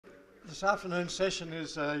This afternoon's session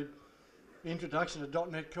is an introduction to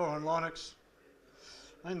 .NET Core on Linux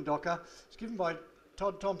and Docker. It's given by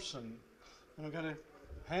Tod Thomson, and I'm going to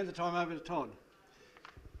hand the time over to Tod.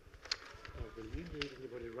 Will you need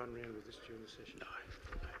anybody to run around with this during the session? No,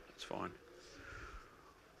 that's fine.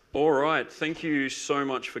 All right, thank you so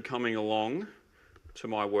much for coming along to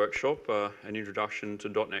my workshop, an introduction to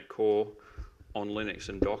 .NET Core on Linux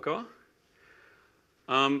and Docker.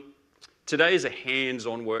 Today is a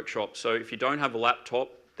hands-on workshop, so if you don't have a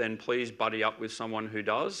laptop, then please buddy up with someone who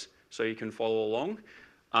does, so you can follow along.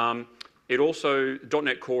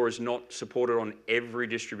 .NET Core is not supported on every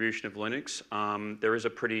distribution of Linux. There is a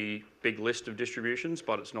pretty big list of distributions,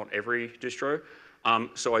 but it's not every distro.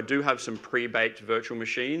 So I do have some pre-baked virtual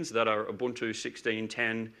machines that are Ubuntu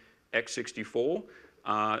 16.10 x64,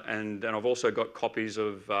 and then I've also got copies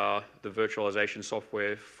of the virtualization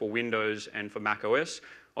software for Windows and for Mac OS.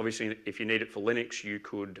 Obviously, if you need it for Linux, you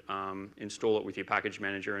could install it with your package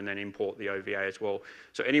manager and then import the OVA as well.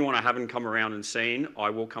 So anyone I haven't come around and seen, I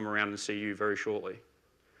will come around and see you very shortly.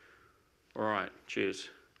 All right, cheers.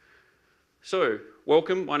 So,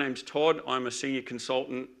 welcome, my name's Todd. I'm a senior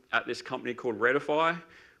consultant at this company called Redify,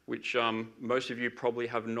 which most of you probably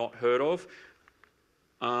have not heard of.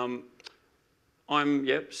 I'm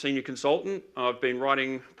senior consultant. I've been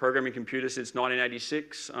writing programming computers since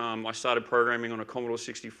 1986. I started programming on a Commodore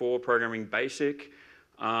 64, programming BASIC.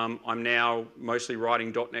 I'm now mostly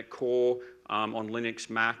writing .NET Core on Linux,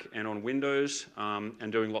 Mac, and on Windows,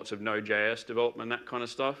 and doing lots of Node.js development, that kind of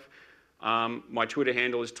stuff. My Twitter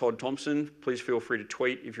handle is Tod Thomson. Please feel free to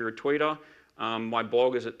tweet if you're a tweeter. My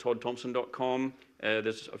blog is at todthomson.com.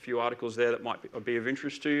 There's a few articles there that might be of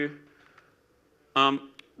interest to you.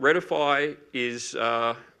 Redify is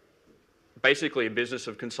basically a business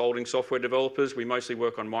of consulting software developers. We mostly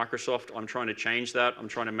work on Microsoft. I'm trying to change that. I'm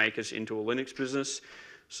trying to make us into a Linux business.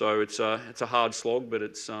 So it's a hard slog, but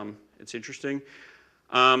it's interesting.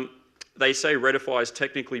 They say Redify is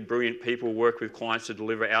technically brilliant people work with clients to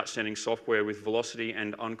deliver outstanding software with velocity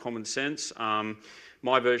and uncommon sense.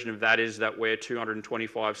 My version of that is that we're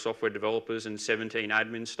 225 software developers and 17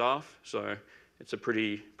 admin staff. So it's a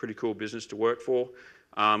pretty cool business to work for.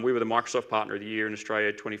 We were the Microsoft Partner of the Year in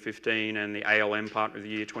Australia 2015 and the ALM Partner of the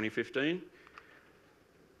Year 2015.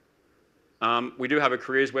 We do have a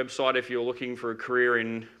careers website if you're looking for a career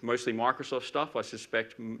in mostly Microsoft stuff. I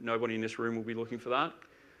suspect nobody in this room will be looking for that.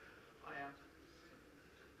 I am.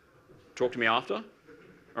 Talk to me after?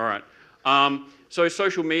 All right. So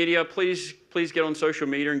social media, please get on social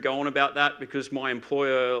media and go on about that, because my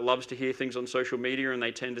employer loves to hear things on social media and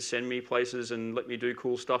they tend to send me places and let me do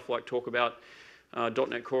cool stuff like talk about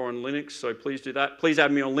 .NET Core on Linux, so please do that. Please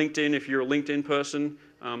add me on LinkedIn if you're a LinkedIn person.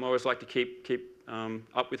 I always like to keep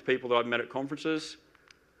up with people that I've met at conferences.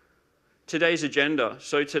 Today's agenda.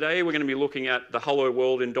 So today we're going to be looking at the Hello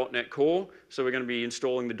World in .NET Core. So we're going to be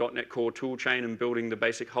installing the .NET Core toolchain and building the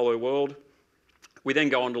basic Hello World. We then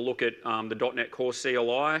go on to look at the .NET Core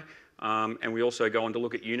CLI, and we also go on to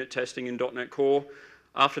look at unit testing in .NET Core.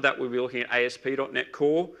 After that, we'll be looking at ASP.NET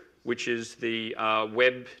Core, which is the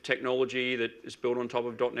web technology that is built on top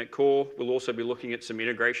of .NET Core. We'll also be looking at some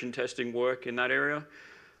integration testing work in that area.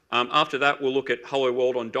 After that, we'll look at Hello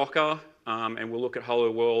World on Docker, and we'll look at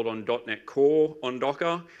Hello World on .NET Core on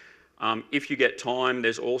Docker. If you get time,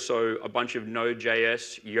 there's also a bunch of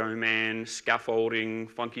Node.js, Yeoman, scaffolding,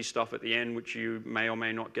 funky stuff at the end, which you may or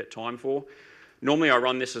may not get time for. Normally, I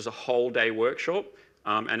run this as a whole day workshop,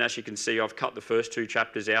 and as you can see, I've cut the first two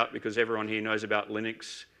chapters out because everyone here knows about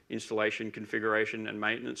Linux installation, configuration, and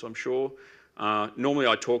maintenance, I'm sure. Normally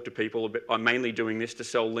I talk to people a bit. I'm mainly doing this to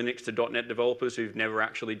sell Linux to .NET developers who've never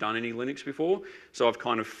actually done any Linux before. So I've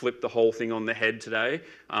kind of flipped the whole thing on the head today.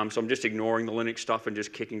 So I'm just ignoring the Linux stuff and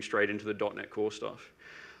just kicking straight into the .NET Core stuff.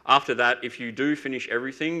 After that, if you do finish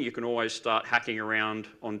everything, you can always start hacking around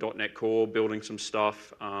on .NET Core, building some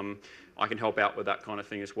stuff. I can help out with that kind of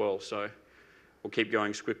thing as well. So we'll keep going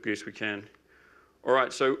as quickly as we can. All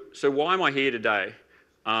right, so why am I here today?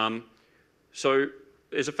 So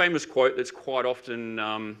there's a famous quote that's quite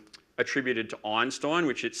often attributed to Einstein,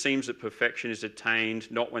 which it seems that perfection is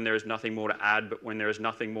attained not when there is nothing more to add, but when there is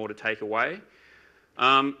nothing more to take away.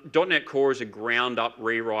 .NET Core is a ground-up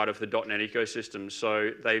rewrite of the .NET ecosystem,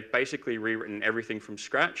 so they've basically rewritten everything from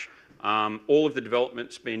scratch. All of the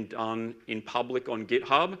development's been done in public on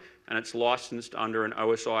GitHub, and it's licensed under an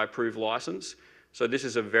OSI-approved license. So this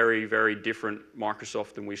is a very, very different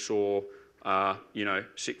Microsoft than we saw 4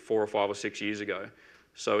 or 5 or 6 years ago.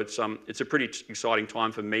 So it's a pretty exciting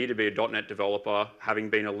time for me to be a .NET developer, having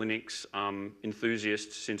been a Linux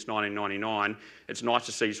enthusiast since 1999. It's nice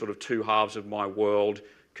to see sort of two halves of my world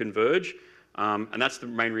converge. And that's the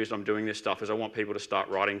main reason I'm doing this stuff, is I want people to start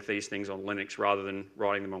writing these things on Linux rather than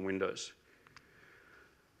writing them on Windows.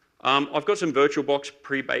 I've got some VirtualBox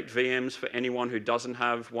pre-baked VMs for anyone who doesn't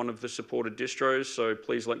have one of the supported distros, so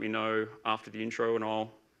please let me know after the intro and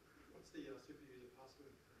I'll... What's the super user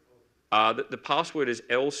password? The password is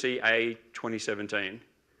LCA2017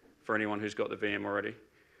 for anyone who's got the VM already.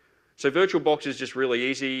 So VirtualBox is just really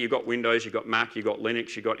easy. You've got Windows, you've got Mac, you've got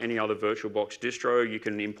Linux, you've got any other VirtualBox distro, you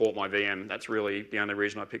can import my VM. That's really the only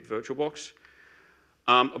reason I picked VirtualBox.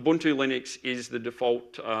 Ubuntu Linux is the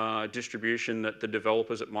default distribution that the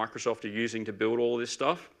developers at Microsoft are using to build all of this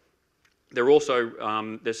stuff. They're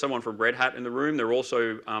also, there's someone from Red Hat in the room. They're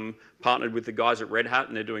also partnered with the guys at Red Hat,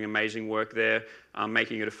 and they're doing amazing work there,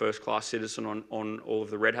 making it a first-class citizen on all of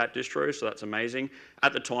the Red Hat distros, so that's amazing.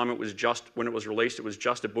 At the time, it was just, when it was released, it was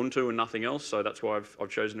just Ubuntu and nothing else, so that's why I've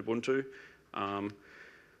chosen Ubuntu.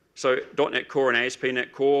 So .NET Core and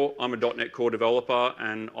ASP.NET Core, I'm a .NET Core developer,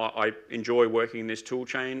 and I enjoy working in this tool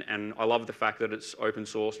chain, and I love the fact that it's open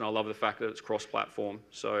source, and I love the fact that it's cross-platform.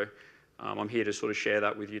 So I'm here to sort of share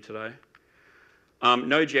that with you today.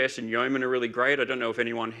 Node.js and Yeoman are really great. I don't know if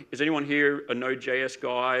is anyone here a Node.js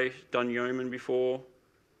guy, done Yeoman before?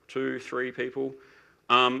 2, 3 people?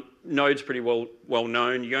 Node's pretty well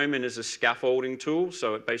known. Yeoman is a scaffolding tool,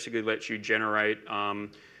 so it basically lets you generate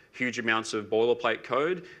huge amounts of boilerplate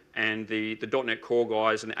code, and the .NET Core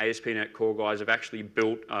guys and the ASP.NET Core guys have actually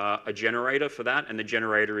built a generator for that, and the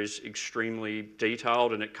generator is extremely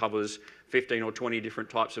detailed, and it covers 15 or 20 different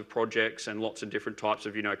types of projects and lots of different types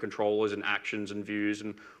of controllers and actions and views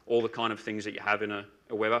and all the kind of things that you have in a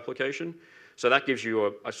web application. So that gives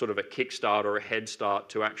you a sort of a kickstart or a head start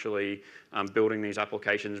to actually building these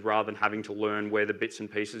applications rather than having to learn where the bits and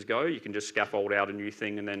pieces go. You can just scaffold out a new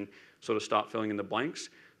thing and then sort of start filling in the blanks.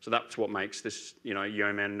 So that's what makes this,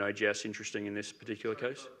 Yeoman and Node.js interesting in this particular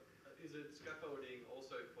case. Is it scaffolding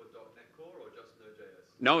also for .NET Core or just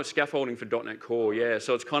Node.js? No, it's scaffolding for .NET Core, yeah.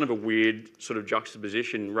 So it's kind of a weird sort of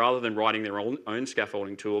juxtaposition. Rather than writing their own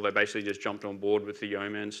scaffolding tool, they basically just jumped on board with the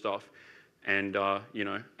Yeoman stuff. And,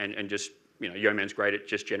 and just, Yeoman's great at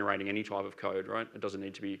just generating any type of code, right? It doesn't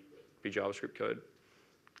need to be JavaScript code.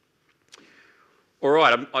 All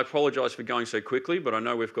right, I apologise for going so quickly, but I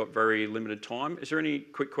know we've got very limited time. Is there any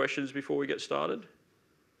quick questions before we get started?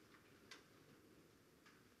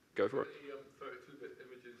 Go for it. 32-bit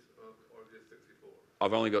images or just 64?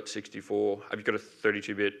 I've only got 64. Have you got a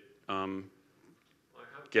 32-bit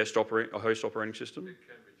host operating system? It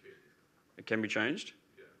can be changed. It can be changed?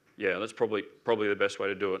 Yeah. Yeah, that's probably the best way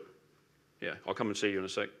to do it. Yeah, I'll come and see you in a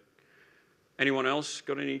sec. Anyone else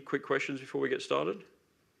got any quick questions before we get started?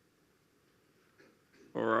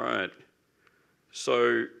 All right,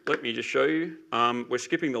 so let me just show you. We're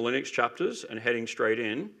skipping the Linux chapters and heading straight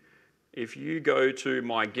in. If you go to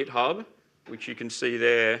my GitHub, which you can see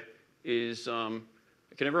there is, can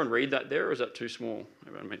everyone read that there, or is that too small?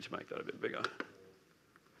 Maybe I meant to make that a bit bigger.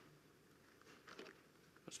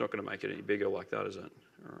 It's not going to make it any bigger like that, is it?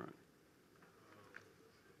 All right.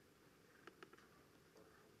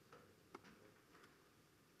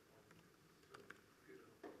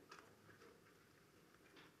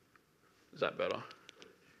 Is that better?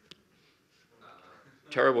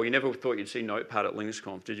 Terrible. You never thought you'd see Notepad at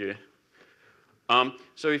LinuxConf, did you?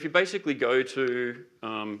 So if you basically go to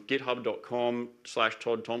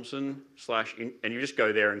github.com/Tod Thomson and you just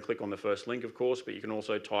go there and click on the first link, of course, but you can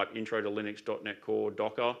also type intro to Linux.NET Core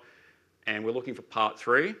Docker, and we're looking for part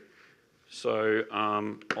 3. So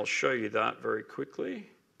I'll show you that very quickly.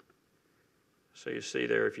 So you see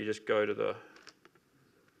there, if you just go to the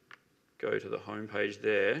home page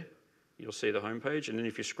there, you'll see the home page, and then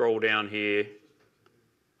if you scroll down here,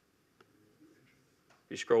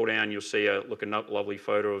 you'll see a lovely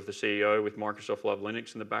photo of the CEO with Microsoft Love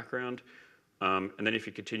Linux in the background. And then if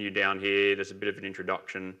you continue down here, there's a bit of an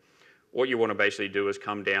introduction. What you want to basically do is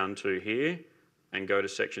come down to here and go to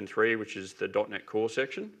section 3, which is the .NET Core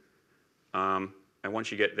section. And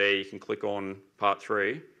once you get there, you can click on part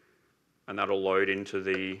 3, and that'll load into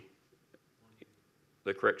the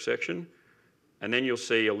correct section. And then you'll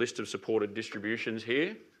see a list of supported distributions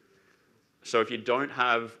here. So if you don't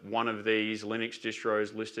have one of these Linux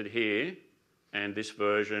distros listed here, and this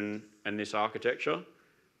version and this architecture,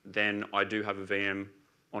 then I do have a VM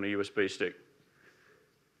on a USB stick.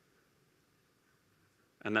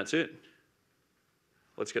 And that's it.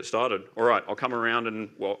 Let's get started. All right, I'll come around and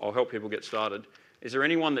I'll help people get started. Is there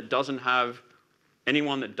anyone that doesn't have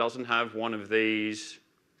one of these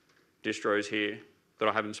distros here that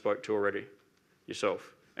I haven't spoke to already?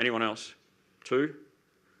 Yourself. Anyone else? 2?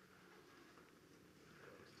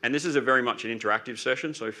 And this is a very much an interactive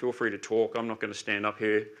session, so feel free to talk. I'm not going to stand up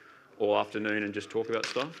here all afternoon and just talk about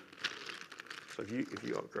stuff. So if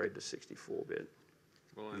you upgrade to 64-bit,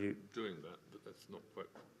 Well, I'm doing that, but that's not quite...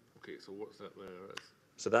 Okay, so what's that there as?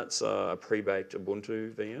 so that's a pre-baked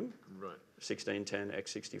Ubuntu VM, Right. 1610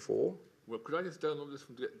 x64. Well, could I just download this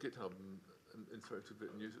from GitHub and insert it to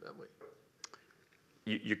bit and use it that way?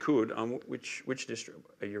 You could. Which distro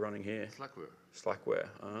are you running here? Slackware. Slackware.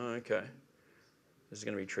 Oh, okay. This is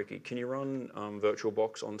going to be tricky. Can you run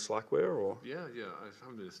VirtualBox on Slackware or? Yeah, I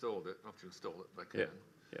haven't installed it. I have to install it, but I can.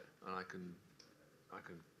 Yeah. And I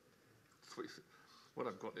can switch. What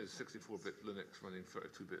I've got is 64-bit Linux running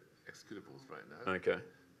 32-bit executables right now. Okay.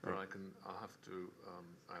 But I'll have to,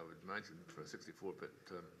 I would imagine for a 64-bit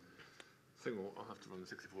single, I'll have to run the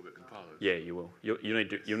 64-bit compilers. Yeah, you will. You'll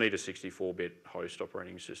need a 64-bit host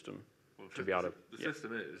operating system to be able to. The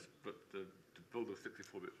system is, but to build a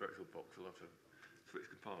 64-bit VirtualBox, I'll have to switch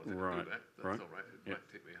compilers. I can do that. That's all right. It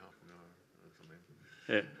might take me half an hour or something.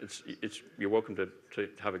 Yeah, you're welcome to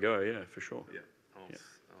have a go. Yeah, for sure. Yeah.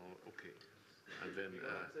 Okay. And then.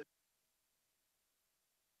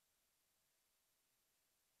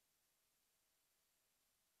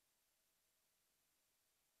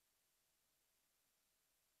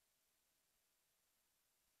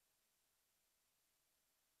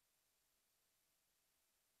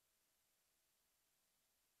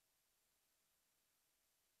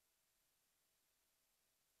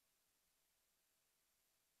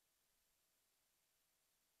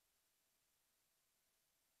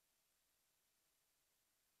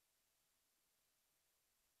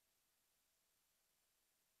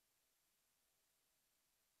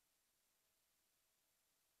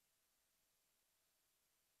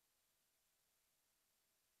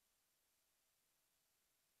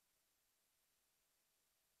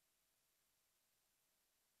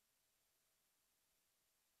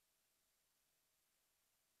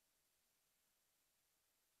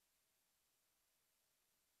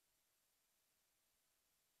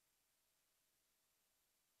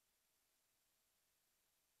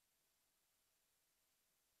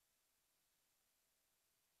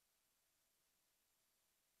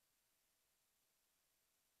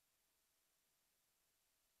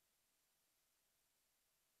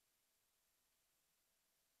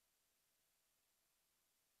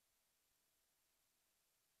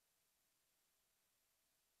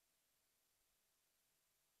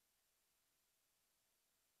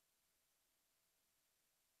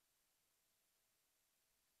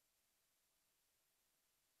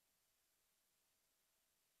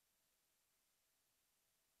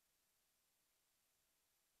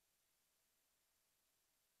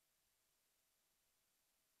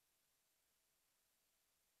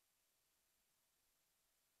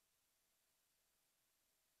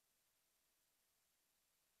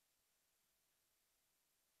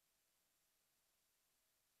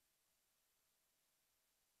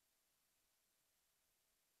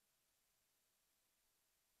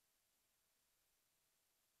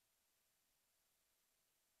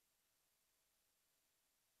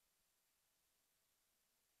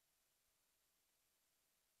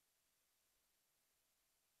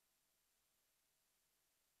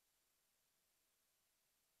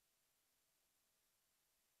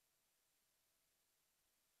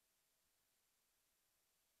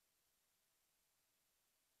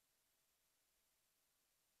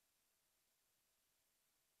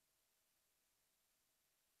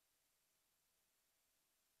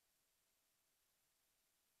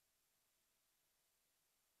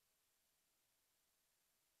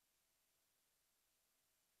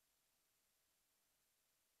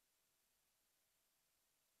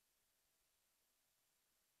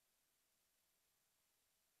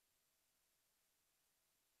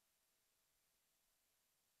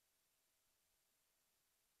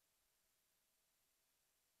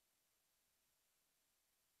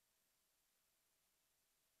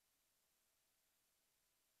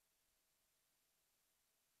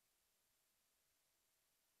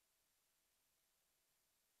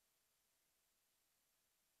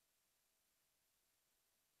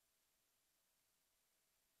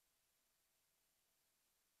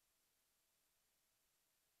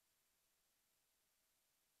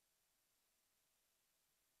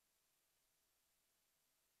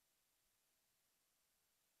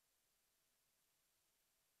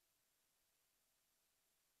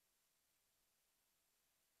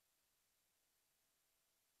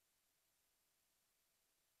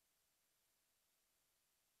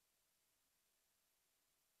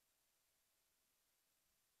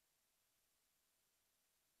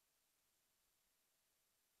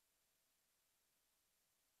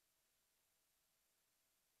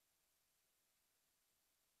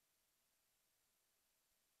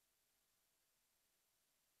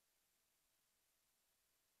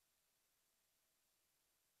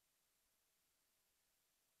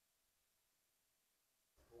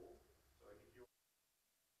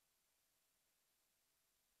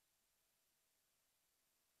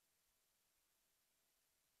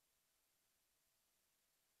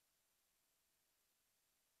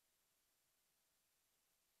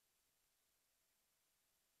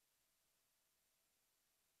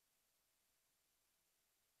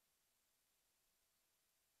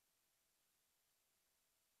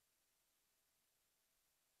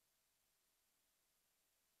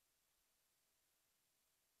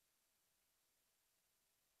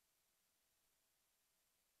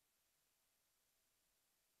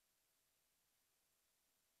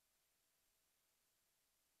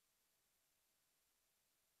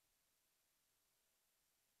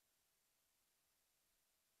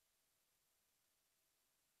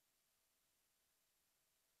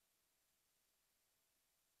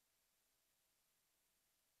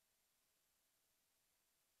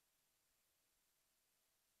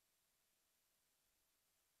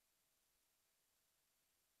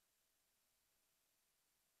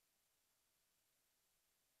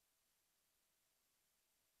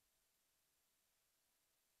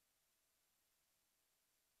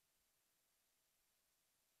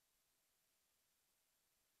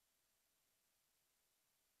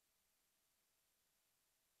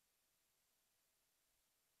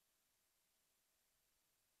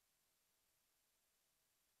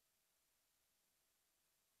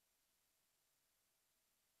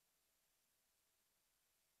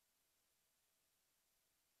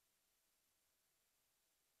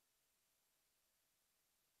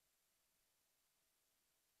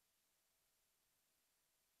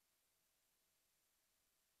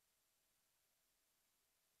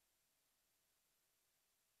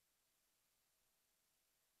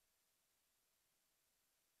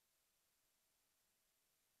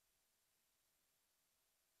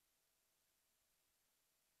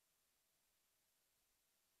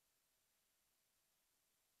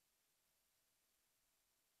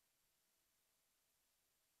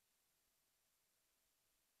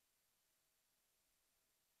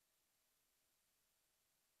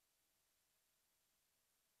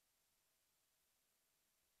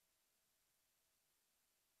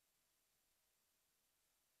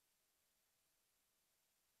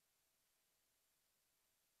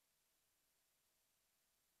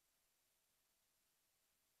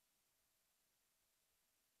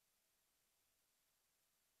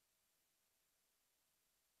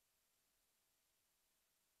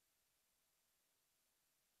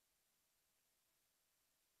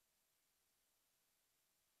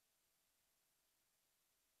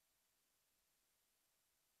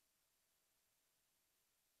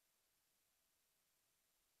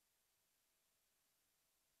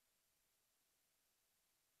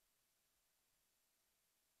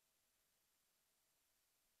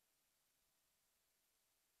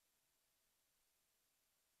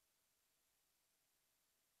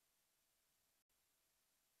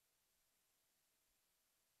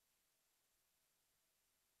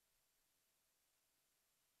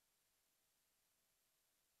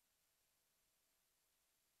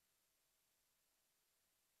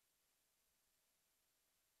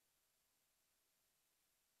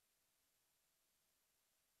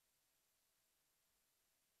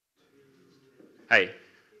 Hey.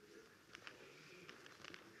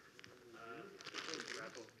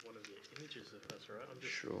 Grab one of the images if that's all right. I'm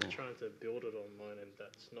just Sure. trying to build it on mine and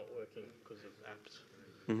that's not working because of apps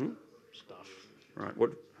stuff. Right.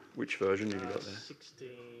 Which version have you got there? 16.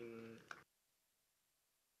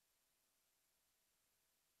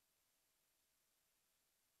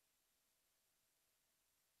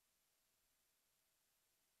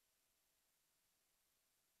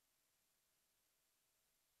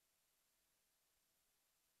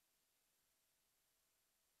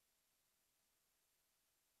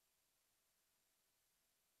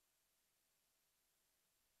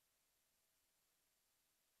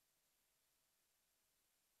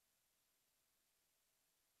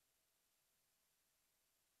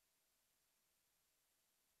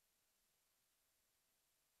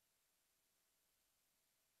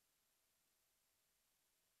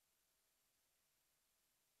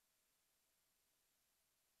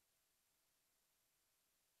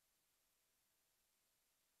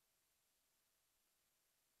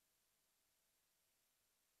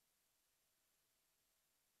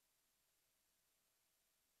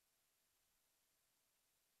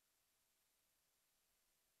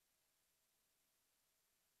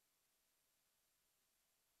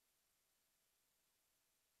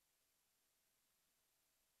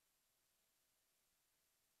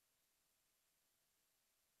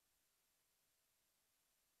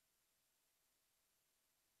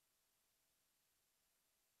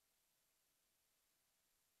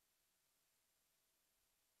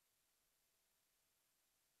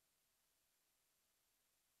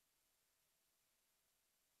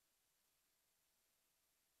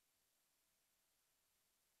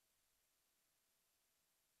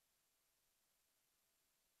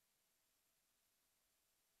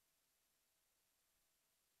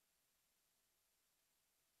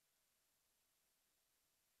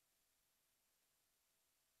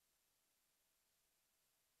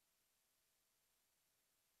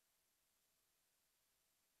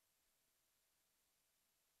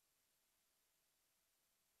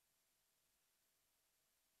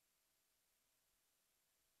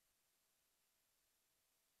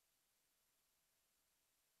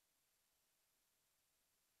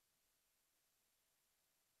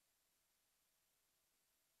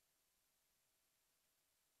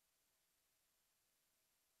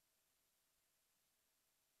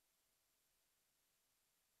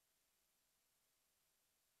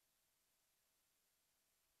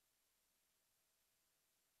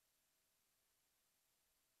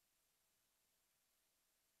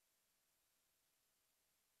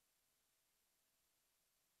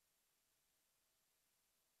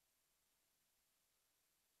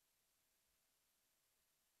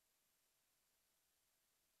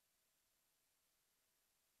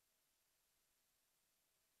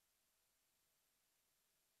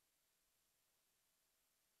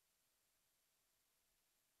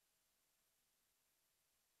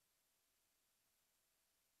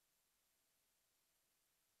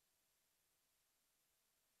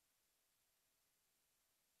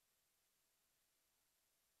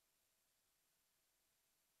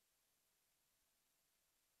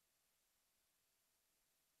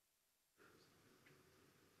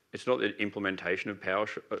 It's not the implementation of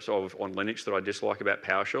PowerShell on Linux that I dislike about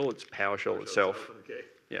PowerShell. It's PowerShell itself. Okay.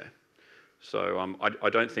 Yeah. So I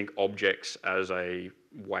don't think objects as a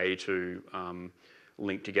way to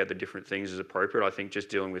link together different things is appropriate. I think just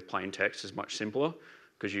dealing with plain text is much simpler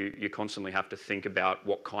because you constantly have to think about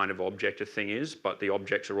what kind of object a thing is, but the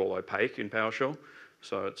objects are all opaque in PowerShell,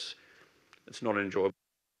 so it's not enjoyable.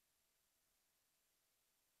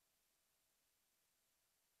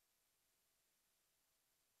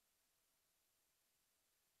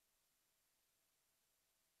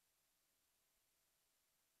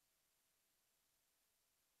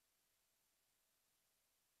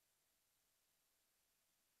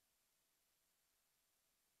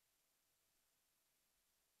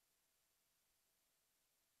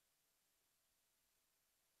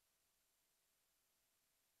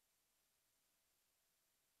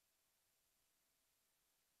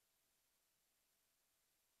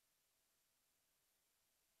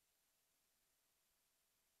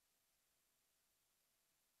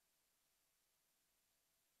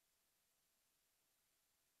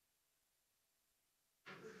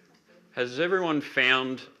 Has everyone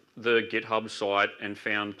found the GitHub site and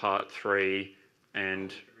found part 3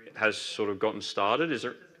 and has sort of gotten started? Is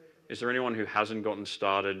there anyone who hasn't gotten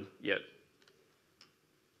started yet?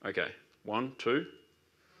 Okay, 1, 2.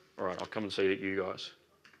 All right, I'll come and see you guys.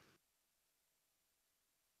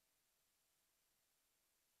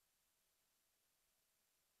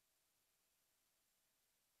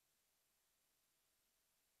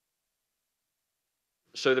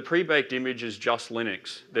 So the pre-baked image is just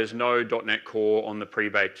Linux. There's no .NET Core on the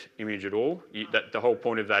pre-baked image at all. The whole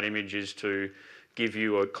point of that image is to give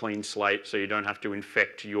you a clean slate so you don't have to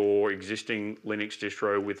infect your existing Linux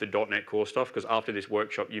distro with the .NET Core stuff, because after this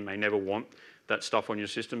workshop you may never want that stuff on your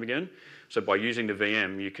system again. So by using the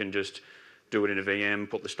VM, you can just do it in a VM,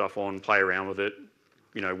 put the stuff on, play around with it,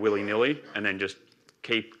 willy-nilly, and then just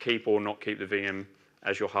keep or not keep the VM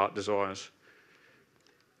as your heart desires.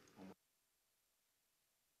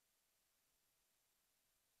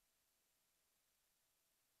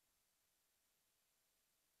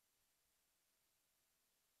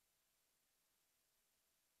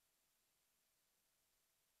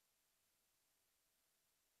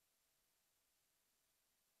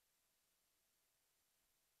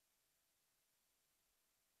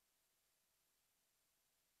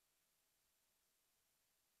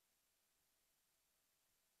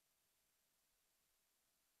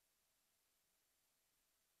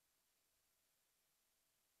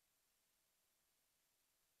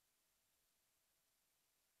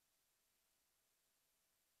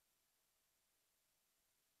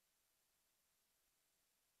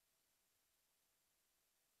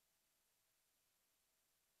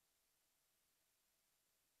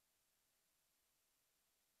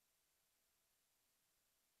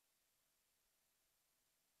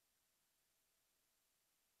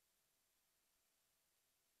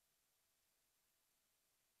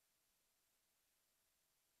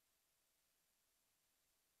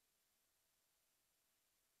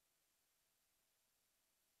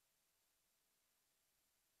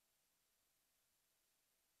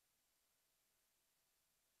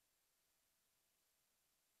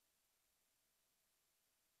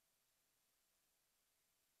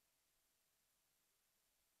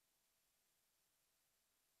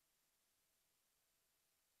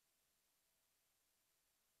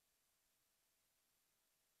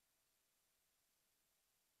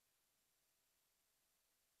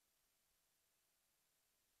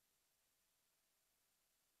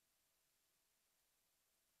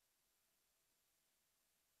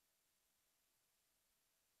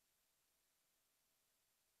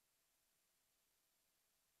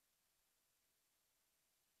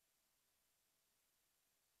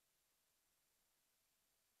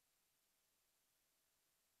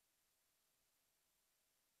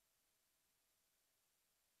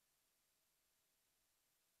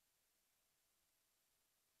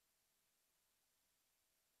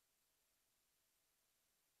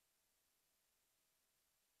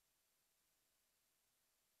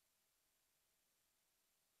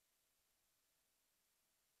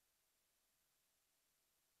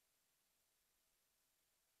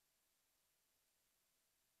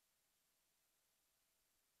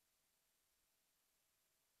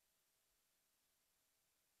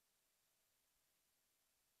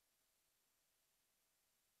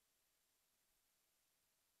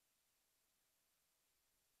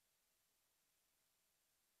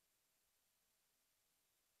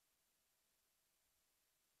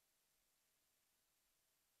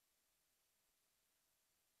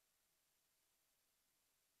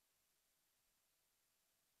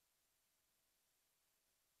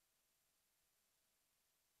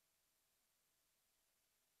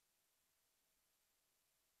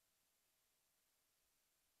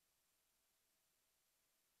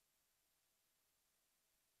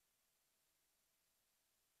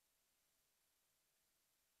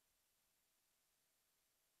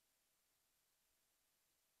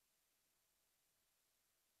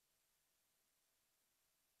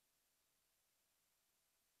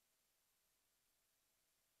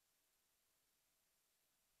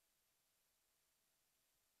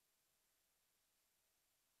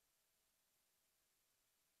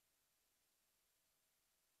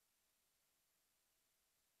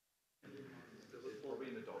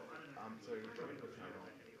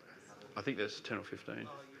 I think there's 10 or 15.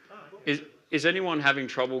 Is anyone having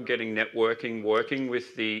trouble getting networking working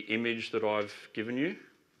with the image that I've given you?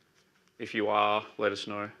 If you are, let us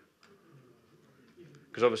know.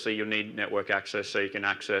 Because obviously you'll need network access so you can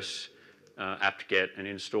access apt-get and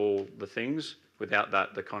install the things. Without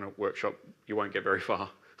that, the kind of workshop, you won't get very far,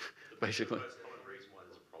 basically. The most common reason why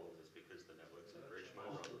there's a problem is because the network's in bridge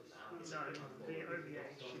mode rather than out. No, the OVA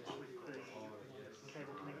ships with the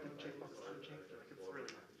cable connected checkbox unchecked. Like it's really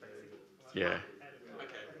basic. Yeah.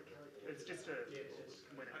 Okay. It's just a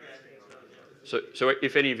when it So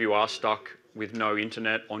if any of you are stuck with no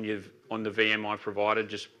internet on the VM I've provided,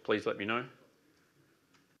 just please let me know.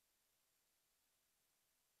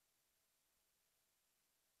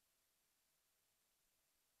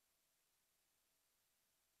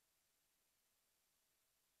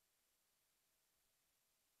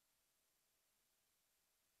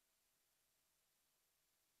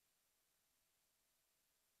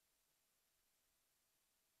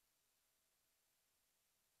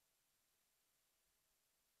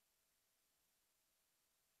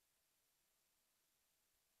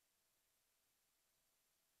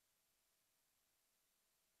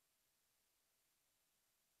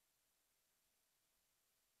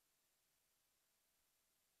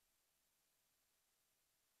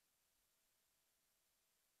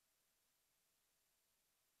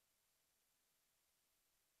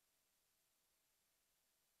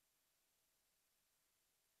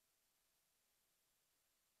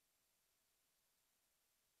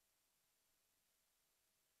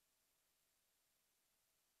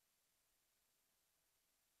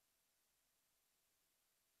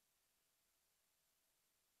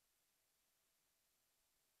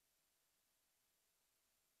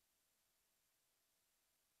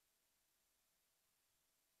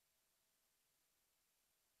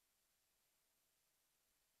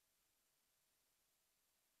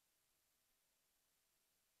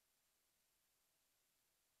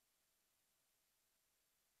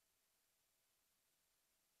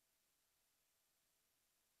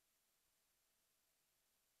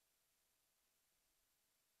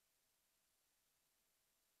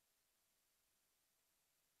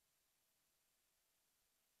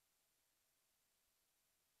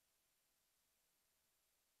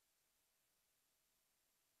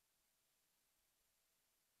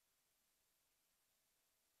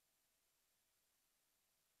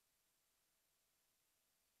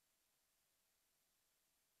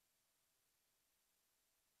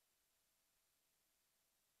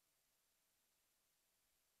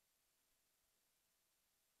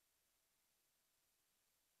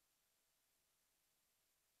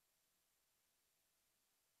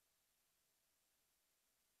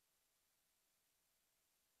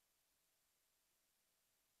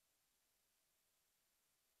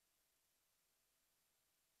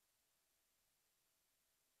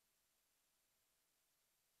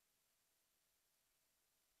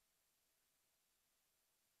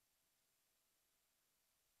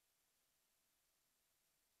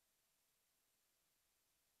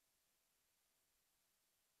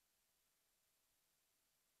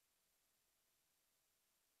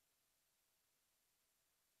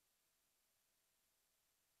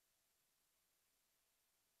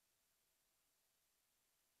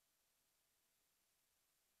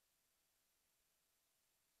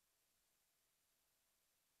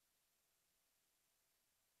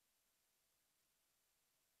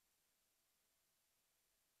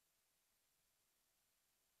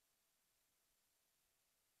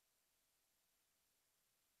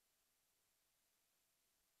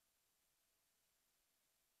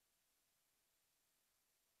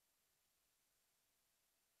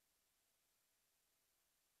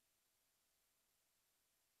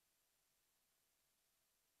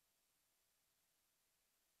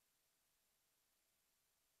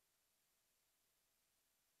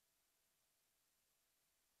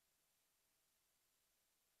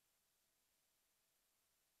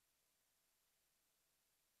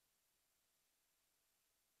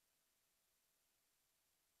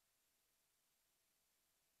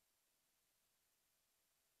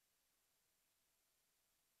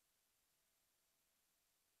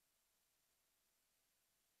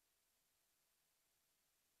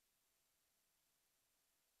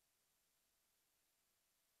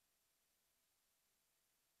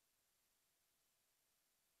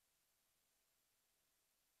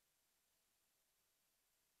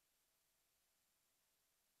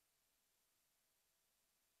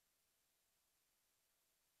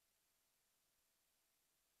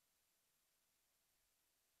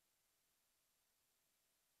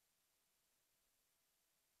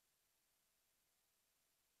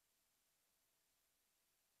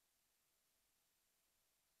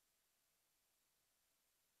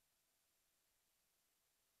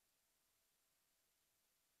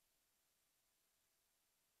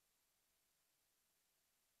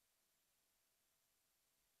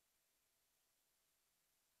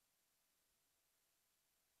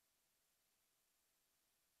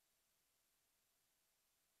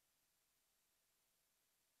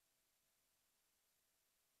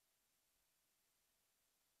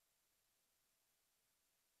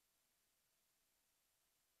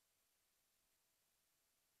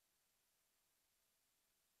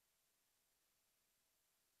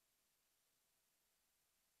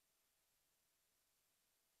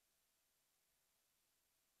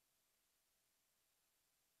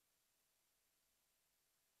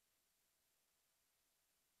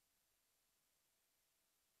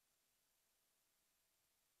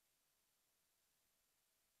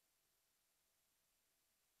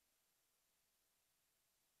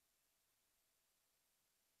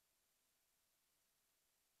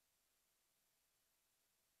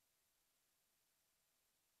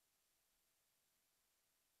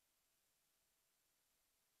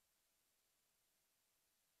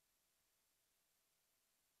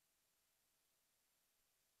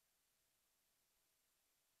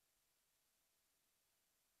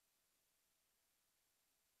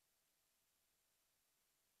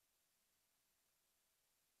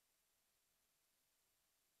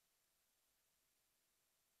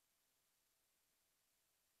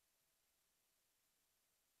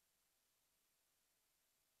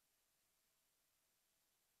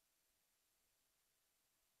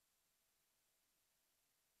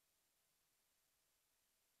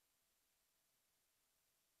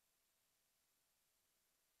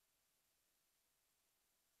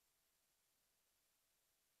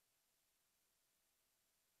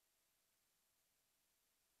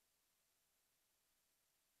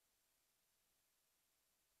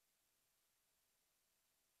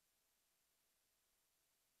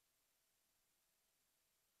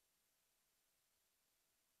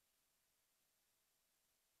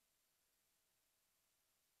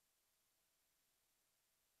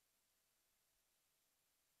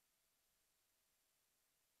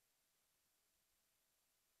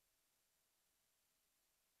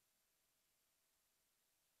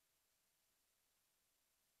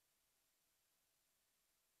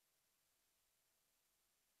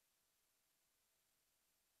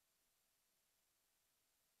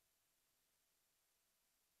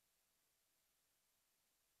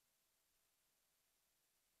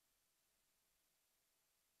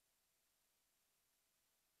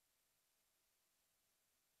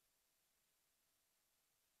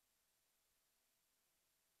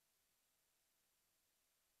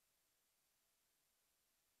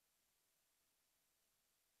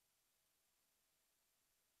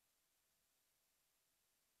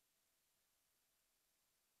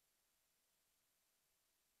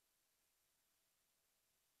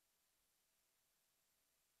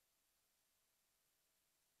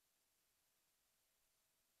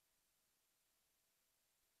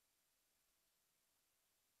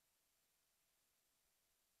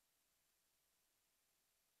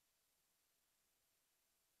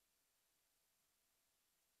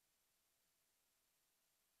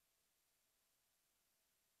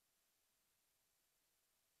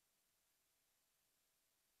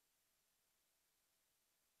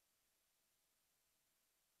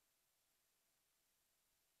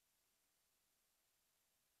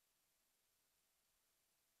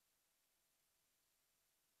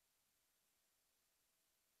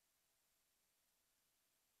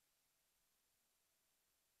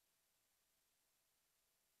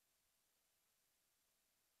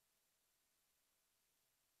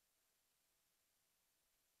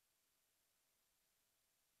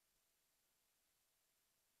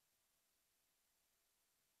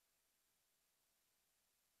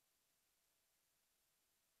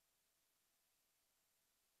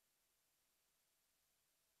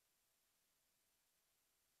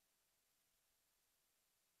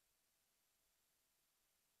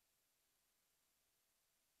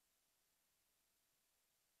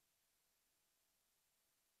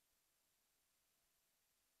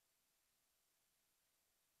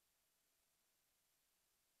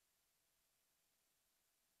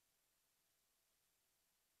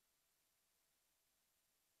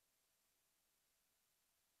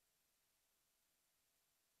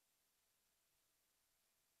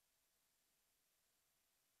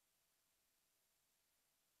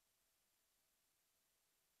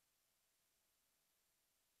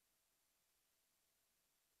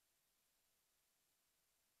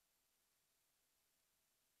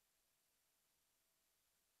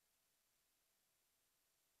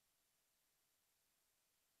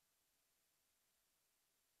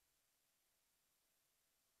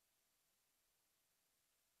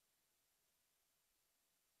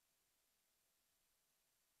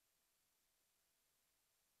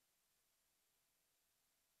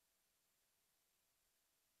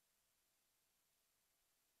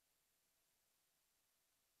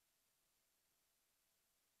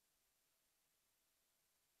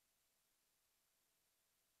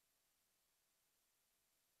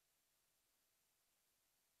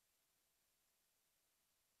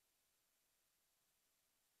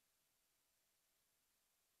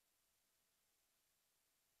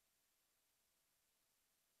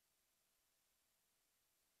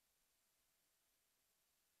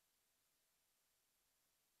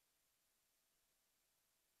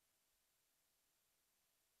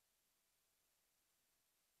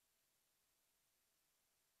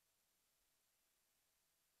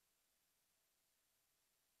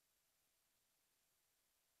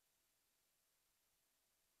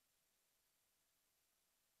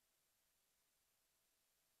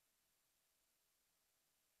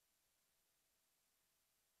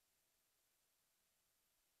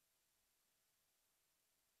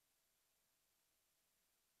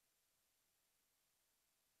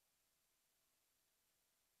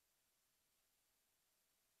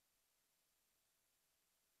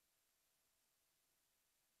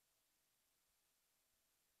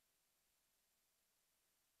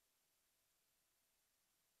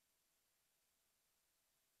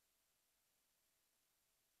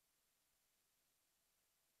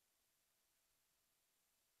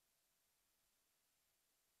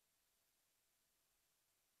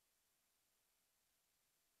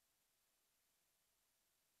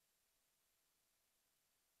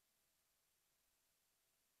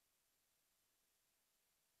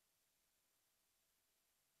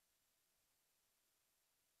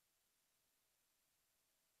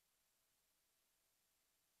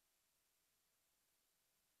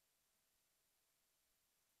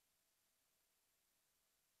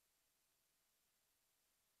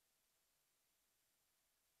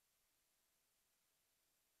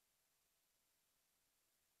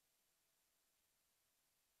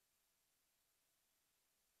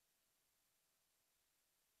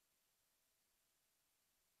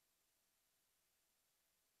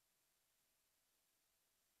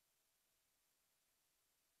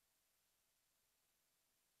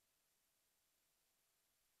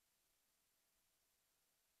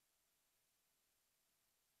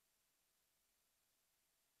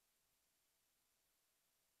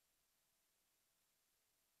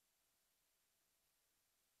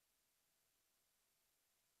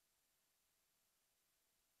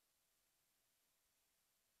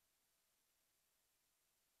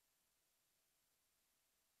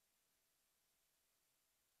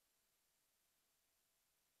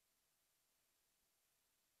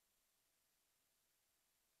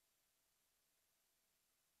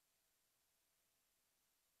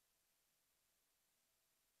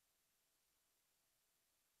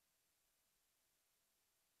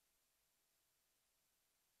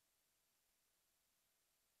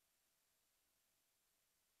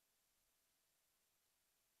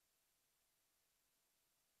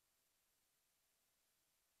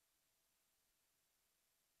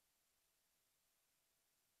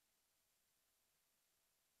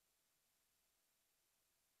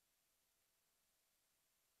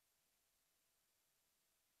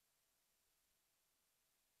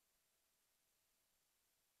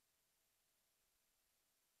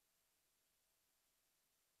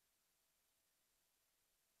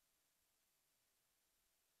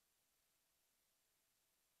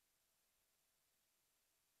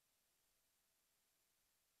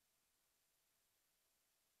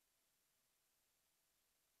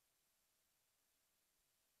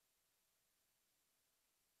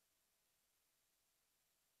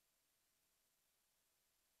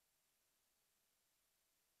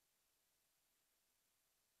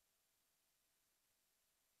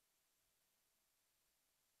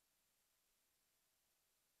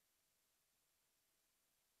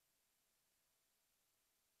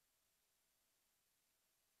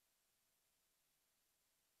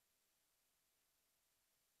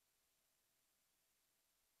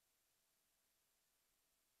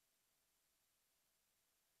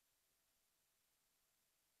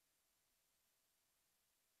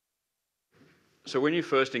 So when you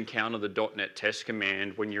first encounter the .NET test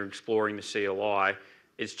command, when you're exploring the CLI,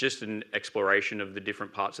 it's just an exploration of the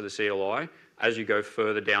different parts of the CLI. As you go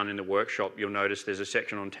further down in the workshop, you'll notice there's a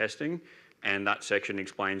section on testing, and that section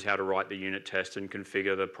explains how to write the unit test and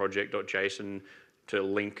configure the project.json to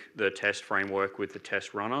link the test framework with the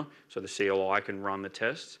test runner, so the CLI can run the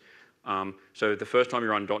tests. So the first time you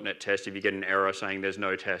run .NET test, if you get an error saying there's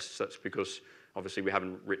no tests, that's because obviously we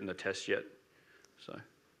haven't written the test yet. So.